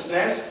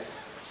consciousness?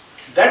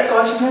 That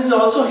consciousness is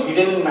also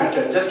hidden in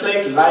matter, just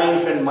like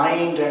life and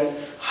mind and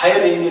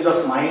higher ranges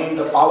of mind,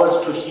 the powers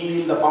to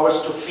heal, the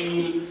powers to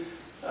feel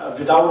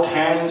without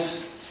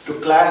hands, to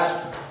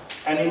clasp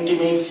and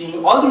intimate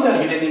seeing, all these are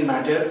hidden in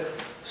matter.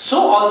 So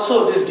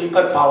also this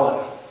deeper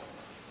power,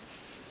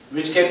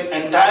 which can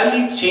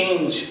entirely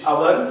change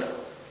our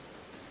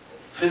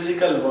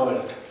physical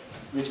world,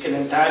 which can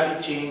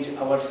entirely change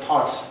our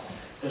thoughts,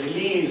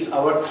 release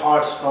our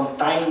thoughts from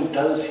time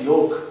dulls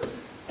yoke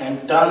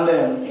and turn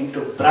them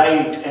into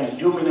bright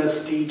and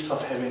luminous steeds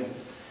of heaven.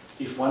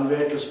 If one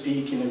were to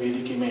speak in a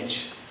Vedic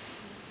image,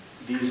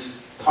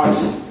 these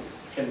thoughts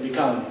can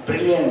become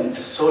brilliant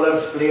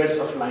solar flares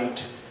of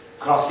light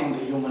crossing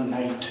the human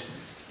night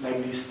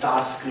like these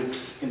star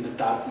scripts in the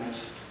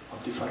darkness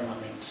of the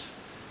firmaments.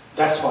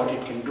 That's what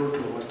it can do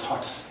to our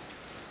thoughts.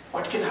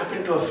 What can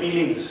happen to our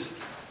feelings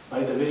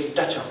by the very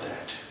touch of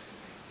that?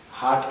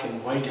 Heart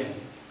can widen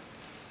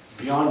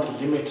beyond the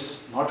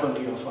limits not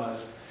only of our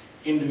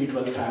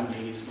individual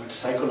families but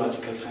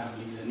psychological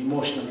families and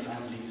emotional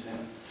families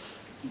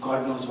and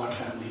God knows what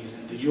families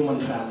and the human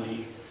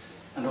family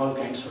and all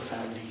kinds of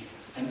family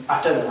and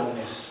utter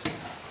oneness.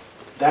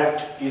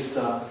 That is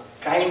the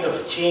kind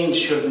of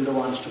change Sri Aurobindo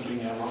wants to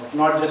bring about,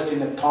 not just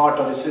in a thought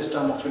or a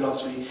system of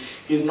philosophy.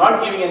 He is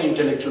not giving an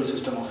intellectual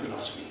system of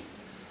philosophy.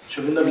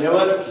 Sri Aurobindo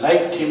never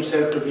liked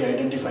himself to be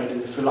identified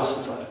as a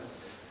philosopher.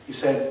 He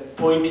said,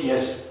 poet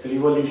yes,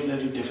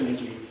 revolutionary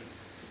definitely,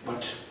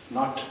 but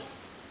not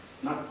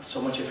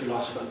so much a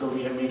philosopher, though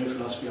we have made a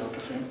philosophy out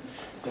of him.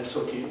 That's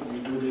okay, we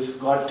do this.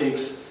 God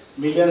takes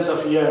millions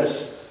of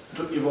years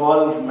to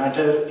evolve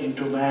matter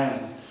into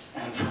man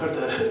and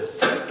further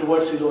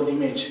towards his own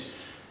image.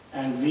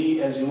 And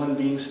we as human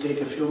beings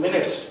take a few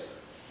minutes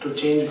to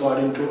change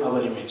God into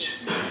our image.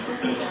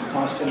 It's a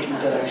constant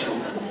interaction.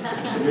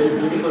 It's a very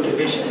beautiful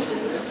relation.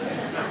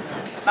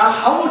 Now,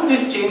 how would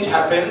this change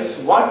happen?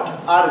 What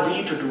are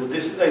we to do?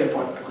 This is the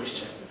important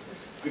question.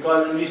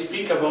 Because when we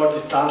speak about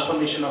the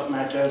transformation of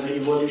matter, the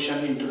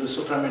evolution into the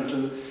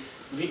supramental,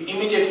 we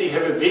immediately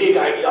have a vague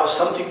idea of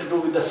something to do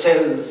with the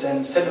cells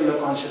and cellular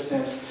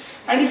consciousness.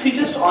 And if we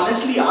just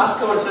honestly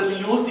ask ourselves,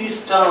 we use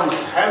these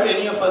terms, have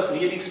any of us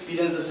really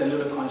experienced the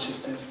cellular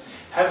consciousness?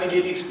 Have we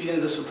really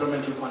experienced the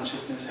supramental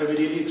consciousness? Have we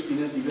really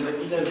experienced even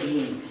the inner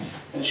being?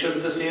 And Sri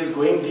Aurobindo says,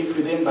 going deep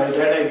within, by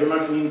that I do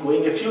not mean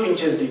going a few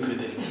inches deep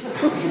within.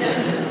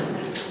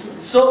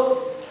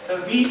 So,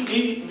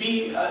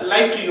 we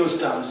like to use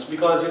terms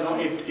because,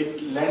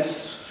 it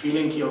lends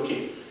feeling,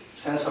 okay,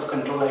 sense of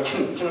control. I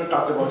can,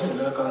 talk about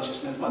cellular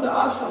consciousness. Mother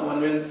asked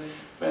someone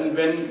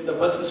when the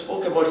person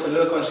spoke about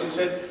cellular consciousness, he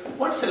said,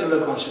 what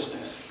cellular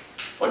consciousness?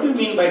 What do you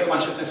mean by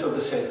consciousness of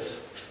the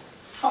cells?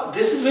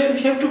 This is where we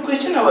have to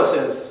question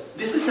ourselves.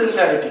 This is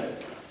sincerity.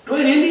 Do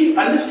I really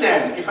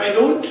understand? If I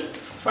don't,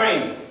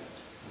 fine.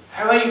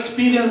 Have I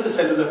experienced the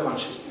cellular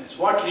consciousness?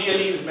 What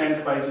really is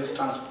meant by this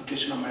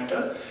transmutation of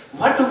matter?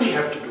 What do we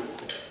have to do?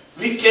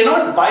 We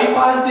cannot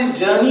bypass this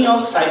journey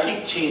of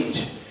psychic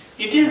change.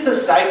 It is the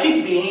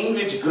psychic being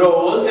which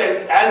grows,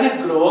 and as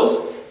it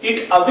grows,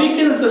 it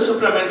awakens the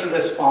supramental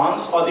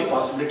response or the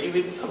possibility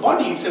with the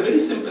body. It's a very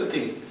simple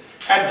thing.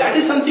 And that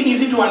is something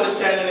easy to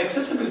understand and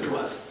accessible to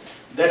us.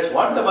 That's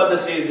what the Buddha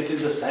says. It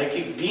is the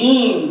psychic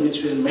being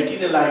which will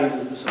materialize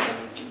as the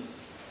supramental.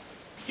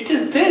 It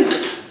is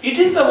this. It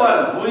is the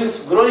one who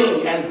is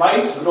growing, and by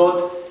its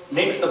growth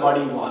makes the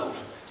body evolve.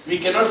 We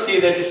cannot say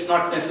that it's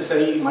not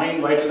necessary,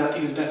 mind, vital,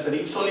 nothing is necessary.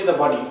 It's only the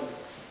body.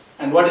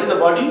 And what is the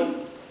body?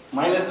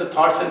 Minus the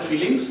thoughts and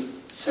feelings,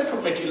 set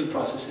of material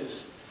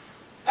processes.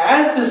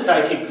 As the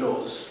psychic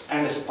grows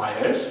and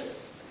aspires,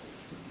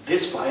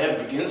 this fire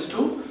begins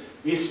to,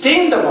 we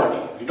stay in the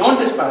body, we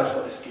don't aspire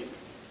for escape.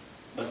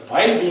 But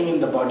while being in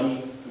the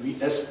body,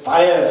 we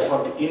aspire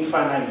for the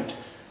infinite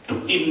to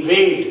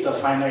invade the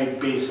finite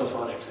base of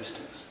our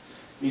existence.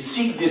 We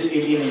seek this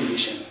alien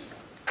invasion.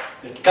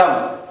 That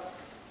come,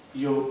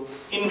 you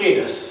invade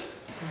us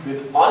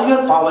with all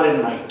your power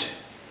and might.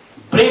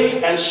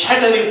 Break and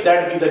shatter if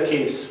that be the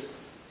case.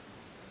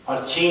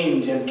 Or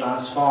change and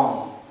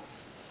transform.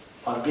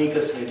 Or make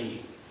us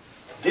ready.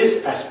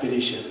 This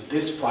aspiration,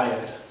 this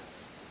fire,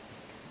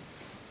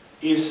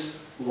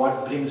 is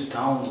what brings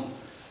down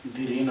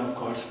the rain of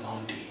God's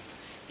bounty.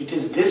 It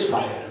is this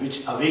fire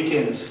which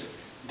awakens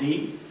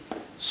the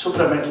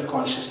supramental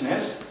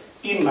consciousness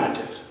in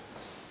matter.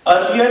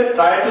 Earlier,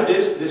 prior to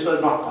this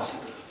was not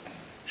possible.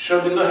 Sri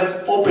Aurobindo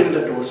has opened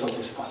the doors of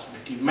this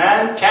possibility.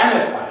 Man can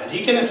aspire,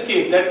 he can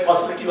escape. That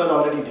possibility was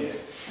already there.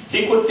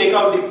 He could take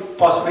out the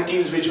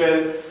possibilities which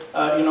were,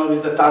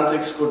 which the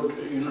tantrics could,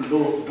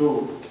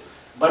 do.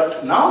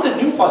 But now the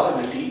new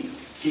possibility,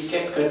 he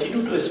can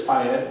continue to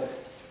aspire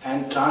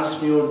and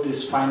transmute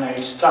this finite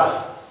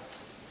stuff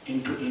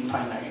into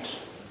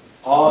infinites.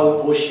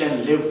 All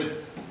ocean lived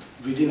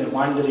within a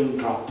wandering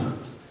drop.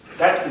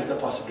 That is the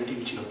possibility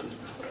which he opens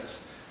before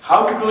us.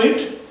 How to do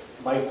it?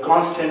 By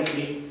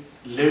constantly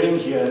living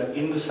here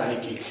in the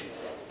psychic,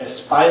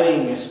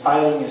 aspiring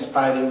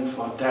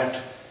for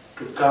that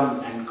to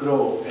come and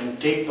grow and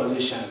take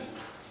possession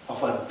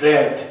of our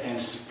breath and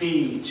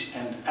speech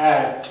and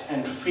act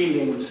and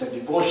feelings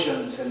and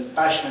emotions and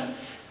passion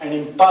and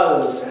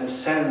impulse and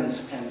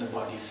sense and the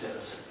body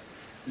cells.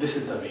 This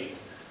is the way.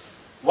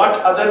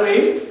 What other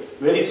way?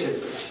 Very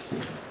simple.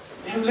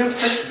 They have left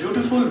such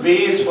beautiful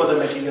ways for the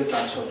material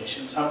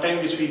transformation,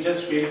 sometimes which we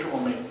just fail to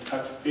omit,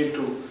 fail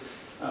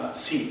to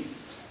see.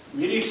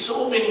 We read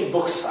so many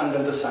books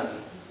under the sun.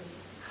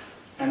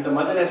 And the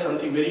mother has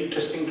something very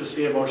interesting to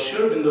say about Sri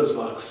Aurobindo's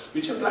works,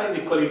 which applies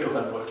equally to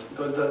her works.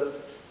 Because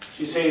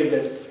she says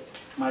that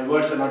my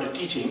words are not a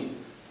teaching,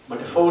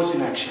 but a force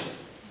in action.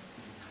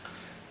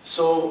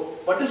 So,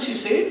 what does she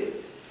say?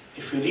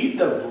 If we read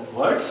the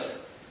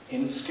words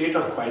in state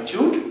of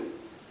quietude,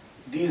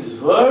 these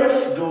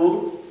words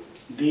do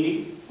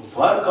the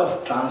work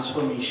of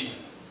transformation.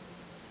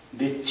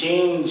 They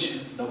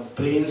change the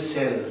brain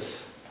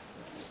cells.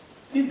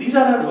 These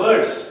are her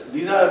words.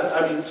 These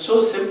are, so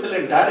simple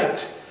and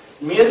direct.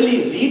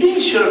 Merely reading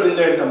Sri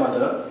Aurobindo and the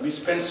mother, we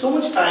spend so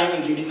much time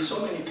in reading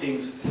so many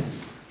things.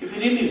 If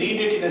we really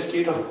read it in a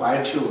state of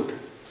quietude,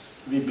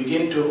 we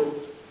begin to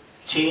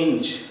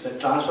change, the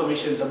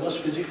transformation, the most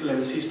physical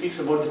level. She speaks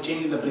about the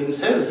change in the brain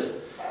cells,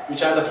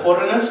 which are the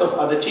forerunners of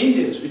other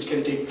changes which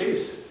can take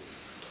place.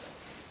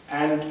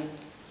 And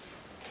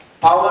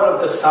power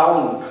of the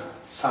sound,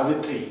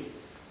 Savitri.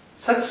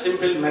 Such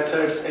simple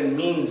methods and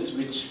means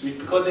which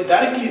because they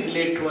directly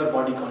relate to our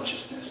body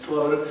consciousness, to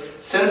our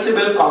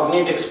sensible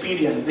cognate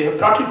experience. They have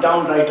brought it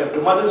down right up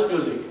to mother's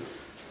music.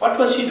 What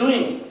was she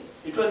doing?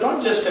 It was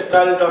not just a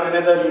cult or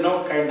another,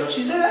 kind of.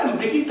 She said, I am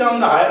bringing down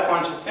the higher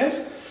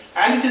consciousness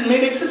and it is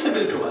made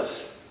accessible to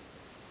us.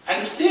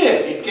 And it's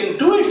there. It can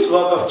do its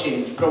work of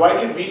change,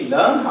 provided we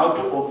learn how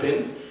to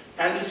open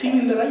and receive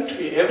in the right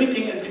way.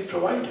 Everything has been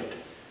provided.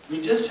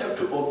 We just have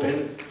to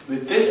open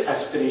with this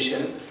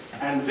aspiration,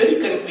 and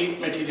very concrete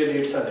material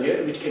aids are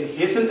there which can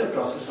hasten the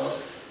process of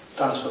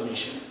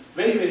transformation.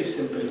 Very, very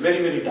simple,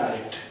 very, very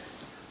direct.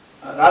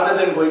 Rather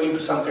than going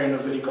into some kind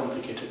of very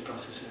complicated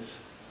processes.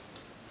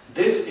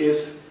 This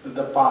is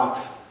the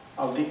path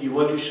of the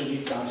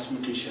evolutionary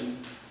transmutation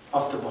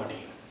of the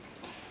body.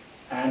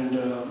 And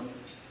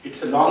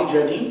it's a long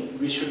journey.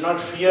 We should not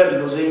fear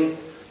losing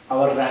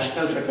our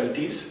rational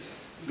faculties,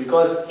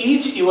 because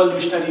each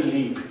evolutionary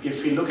leap,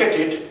 if we look at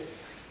it,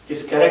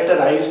 is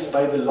characterized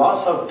by the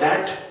loss of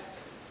that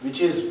which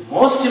is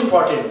most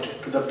important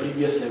to the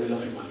previous level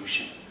of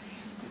evolution.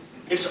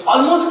 It's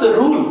almost the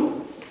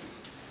rule.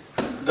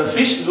 The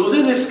fish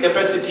loses its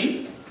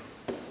capacity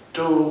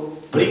to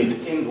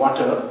breathe in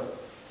water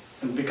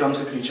and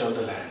becomes a creature of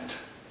the land.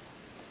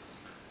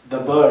 The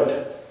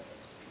bird,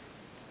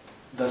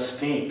 the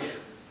snake,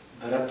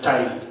 the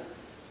reptile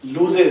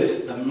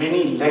loses the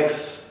many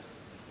legs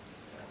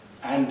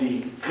and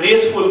the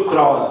graceful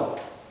crawl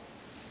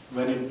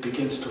when it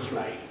begins to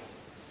fly.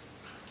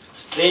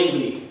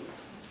 Strangely,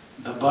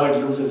 the bird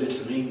loses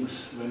its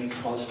wings when it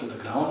falls to the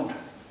ground,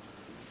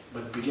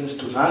 but begins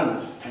to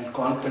run and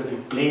conquer the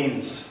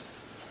plains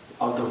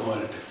of the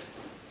world.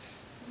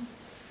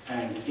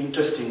 And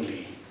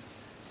interestingly,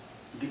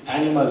 the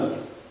animal,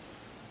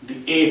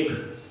 the ape,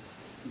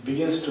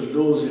 begins to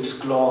lose its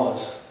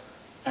claws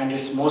and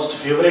its most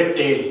favorite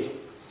tail.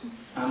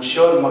 I'm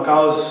sure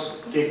macaws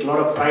take a lot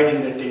of pride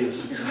in their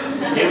tails.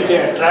 Maybe they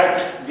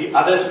attract the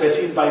other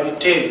species by the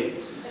tail.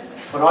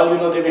 For all you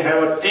know, they may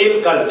have a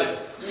tail cult.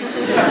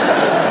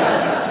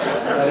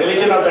 The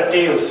religion of the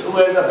tails. Who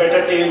has the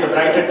better tail, the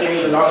brighter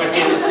tail, the longer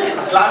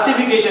tail?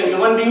 Classification.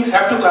 Human beings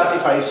have to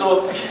classify.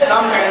 So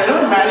some kind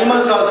of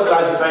animals also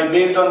classify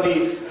based on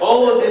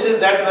this is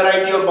that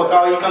variety of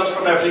macaw. He comes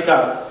from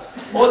Africa.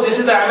 Oh, this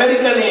is the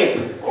American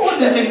ape. Oh,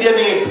 this Indian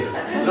ape.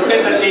 Look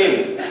at the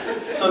tail.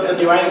 So the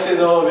divine says,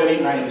 oh, very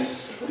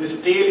nice.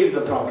 This tail is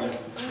the problem.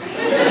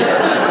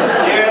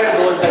 Here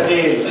goes the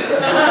tail.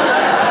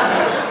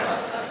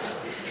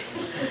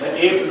 The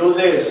ape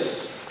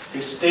loses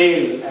its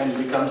tail and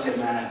becomes a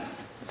man.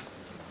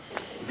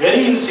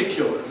 Very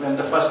insecure when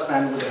the first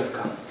man would have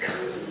come.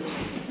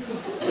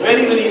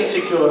 Very, very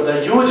insecure.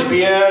 The huge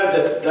bear,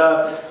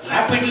 the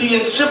rapidly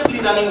and swiftly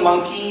running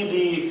monkey,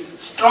 the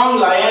strong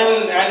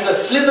lion and the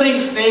slithering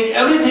snake,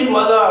 everything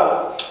was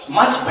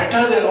much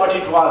better than what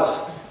it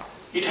was.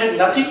 It had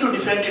nothing to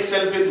defend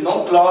itself with,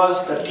 no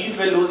claws, the teeth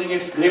were losing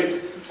its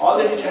grip. All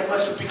that it had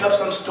was to pick up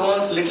some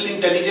stones, little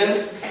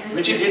intelligence,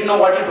 which it didn't know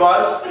what it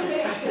was.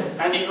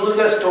 And he used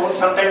the stones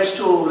sometimes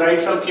to write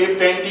some cave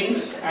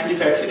paintings, and if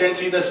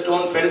accidentally the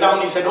stone fell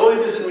down, he said, oh,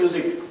 this is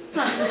music.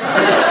 And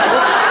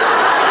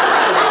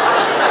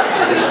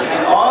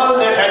all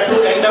that had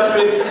to end up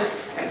with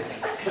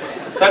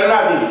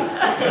Karnadi.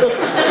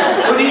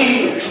 Could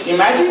he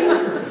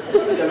imagine?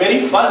 The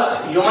very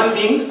first human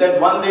beings that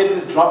one day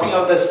this dropping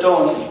of the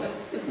stone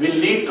will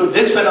lead to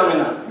this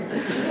phenomena.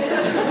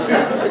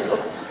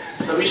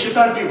 So we should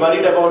not be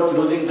worried about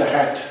losing the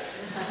hat.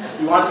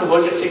 We want to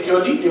hold it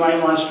securely,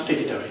 Divine wants to take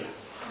it away.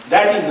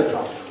 That is the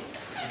problem.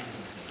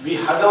 We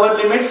hug our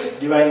limits,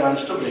 Divine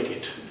wants to break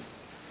it.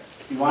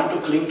 We want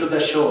to cling to the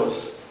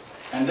shores,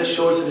 and the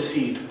shores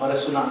recede, or a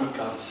tsunami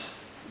comes,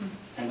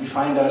 and we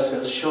find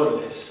ourselves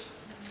shoreless,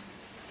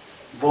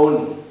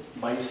 born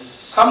by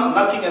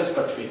nothing else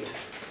but faith.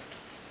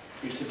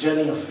 It's a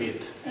journey of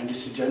faith, and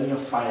it's a journey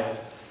of fire,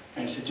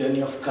 and it's a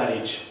journey of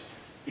courage.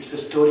 It's a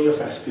story of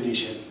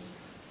aspiration.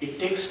 It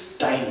takes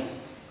time.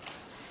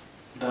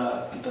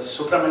 The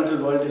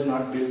supramental world is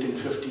not built in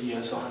 50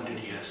 years or 100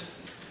 years.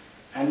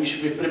 And we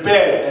should be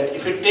prepared that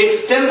if it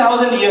takes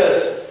 10,000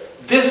 years,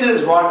 this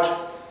is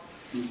what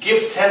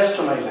gives sense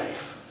to my life.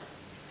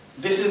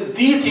 This is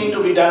the thing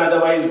to be done,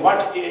 otherwise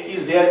what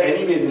is there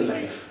anyways in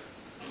life?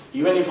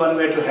 Even if one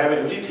were to have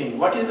everything,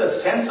 what is the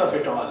sense of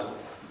it all?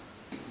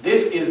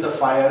 This is the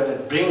fire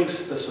that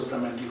brings the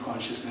supramental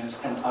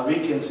consciousness and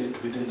awakens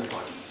it within the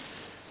body.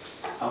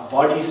 Our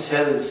body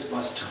cells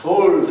must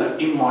hold the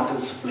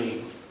immortal's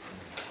flame.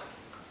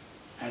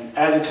 And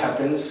as it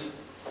happens,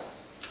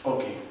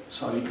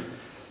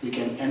 we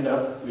can end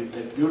up with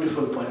that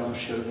beautiful poem of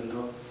Sri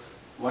Aurobindo.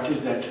 What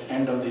is that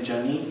end of the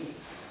journey?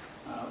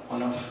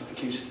 One of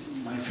at least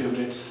my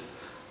favorites.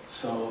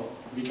 So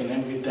we can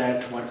end with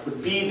that. What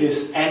would be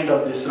this end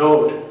of this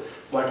road?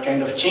 What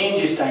kind of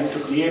change is time to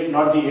create?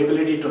 Not the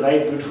ability to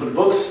write beautiful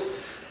books,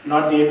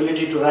 not the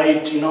ability to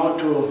write,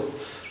 to,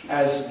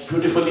 as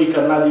beautifully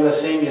Karnadi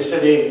was saying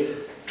yesterday,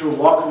 to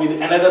walk with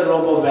another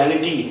robe of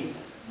vanity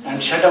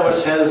and shut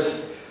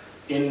ourselves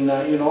in,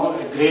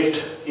 a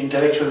great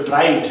intellectual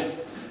pride.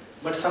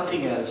 But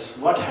something else.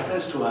 What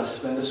happens to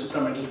us when the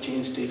supramental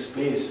change takes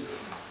place?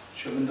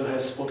 Sri Aurobindo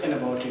has spoken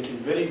about it in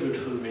very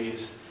beautiful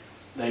ways.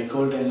 Thy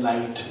golden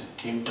light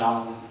came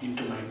down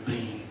into my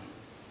brain.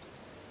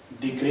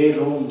 The grey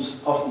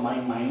rooms of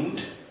my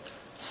mind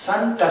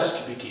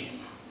sun-touched became.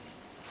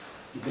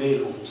 Grey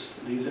rooms.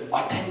 There is an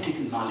authentic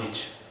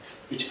knowledge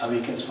which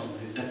awakens from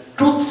within. The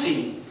truth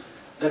seeing,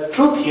 the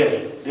truth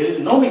hearing. There is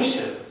no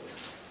mixture.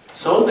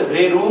 So the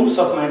grey rooms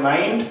of my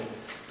mind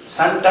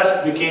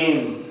sun-touched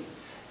became.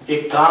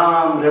 A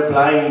calm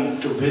reply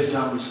to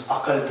wisdom's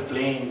occult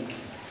plane.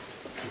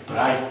 A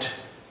bright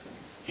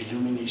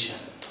illumination.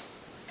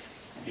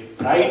 A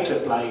bright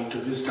reply to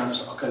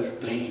wisdom's occult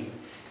plane.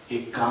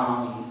 A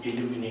calm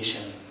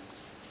illumination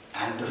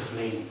and a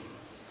flame.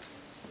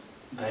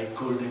 Thy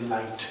golden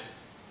light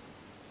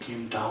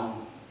came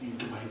down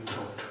into my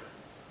throat,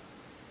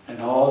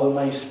 and all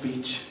my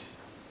speech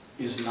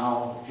is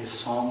now a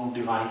song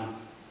divine,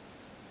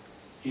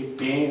 a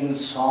pain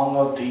song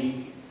of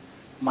thee,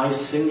 my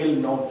single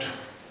note.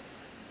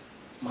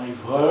 My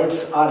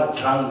words are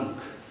drunk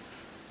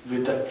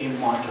with the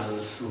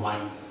immortal's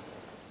wine.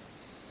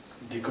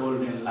 The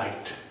golden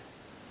light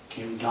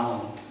came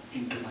down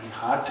into my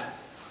heart,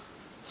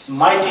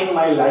 smiting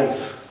my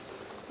life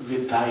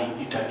with thy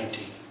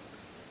eternity.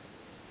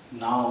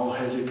 Now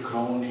has it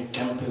grown a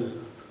temple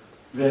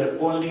where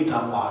only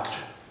thou art,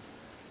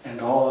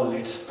 and all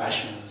its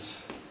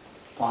passions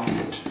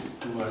point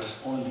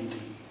towards only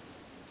thee.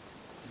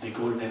 The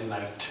golden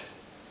light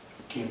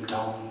came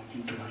down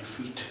into my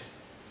feet.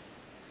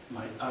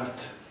 My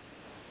earth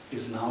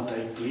is now thy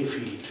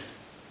playfield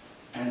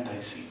and thy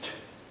seat.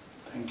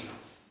 Thank you.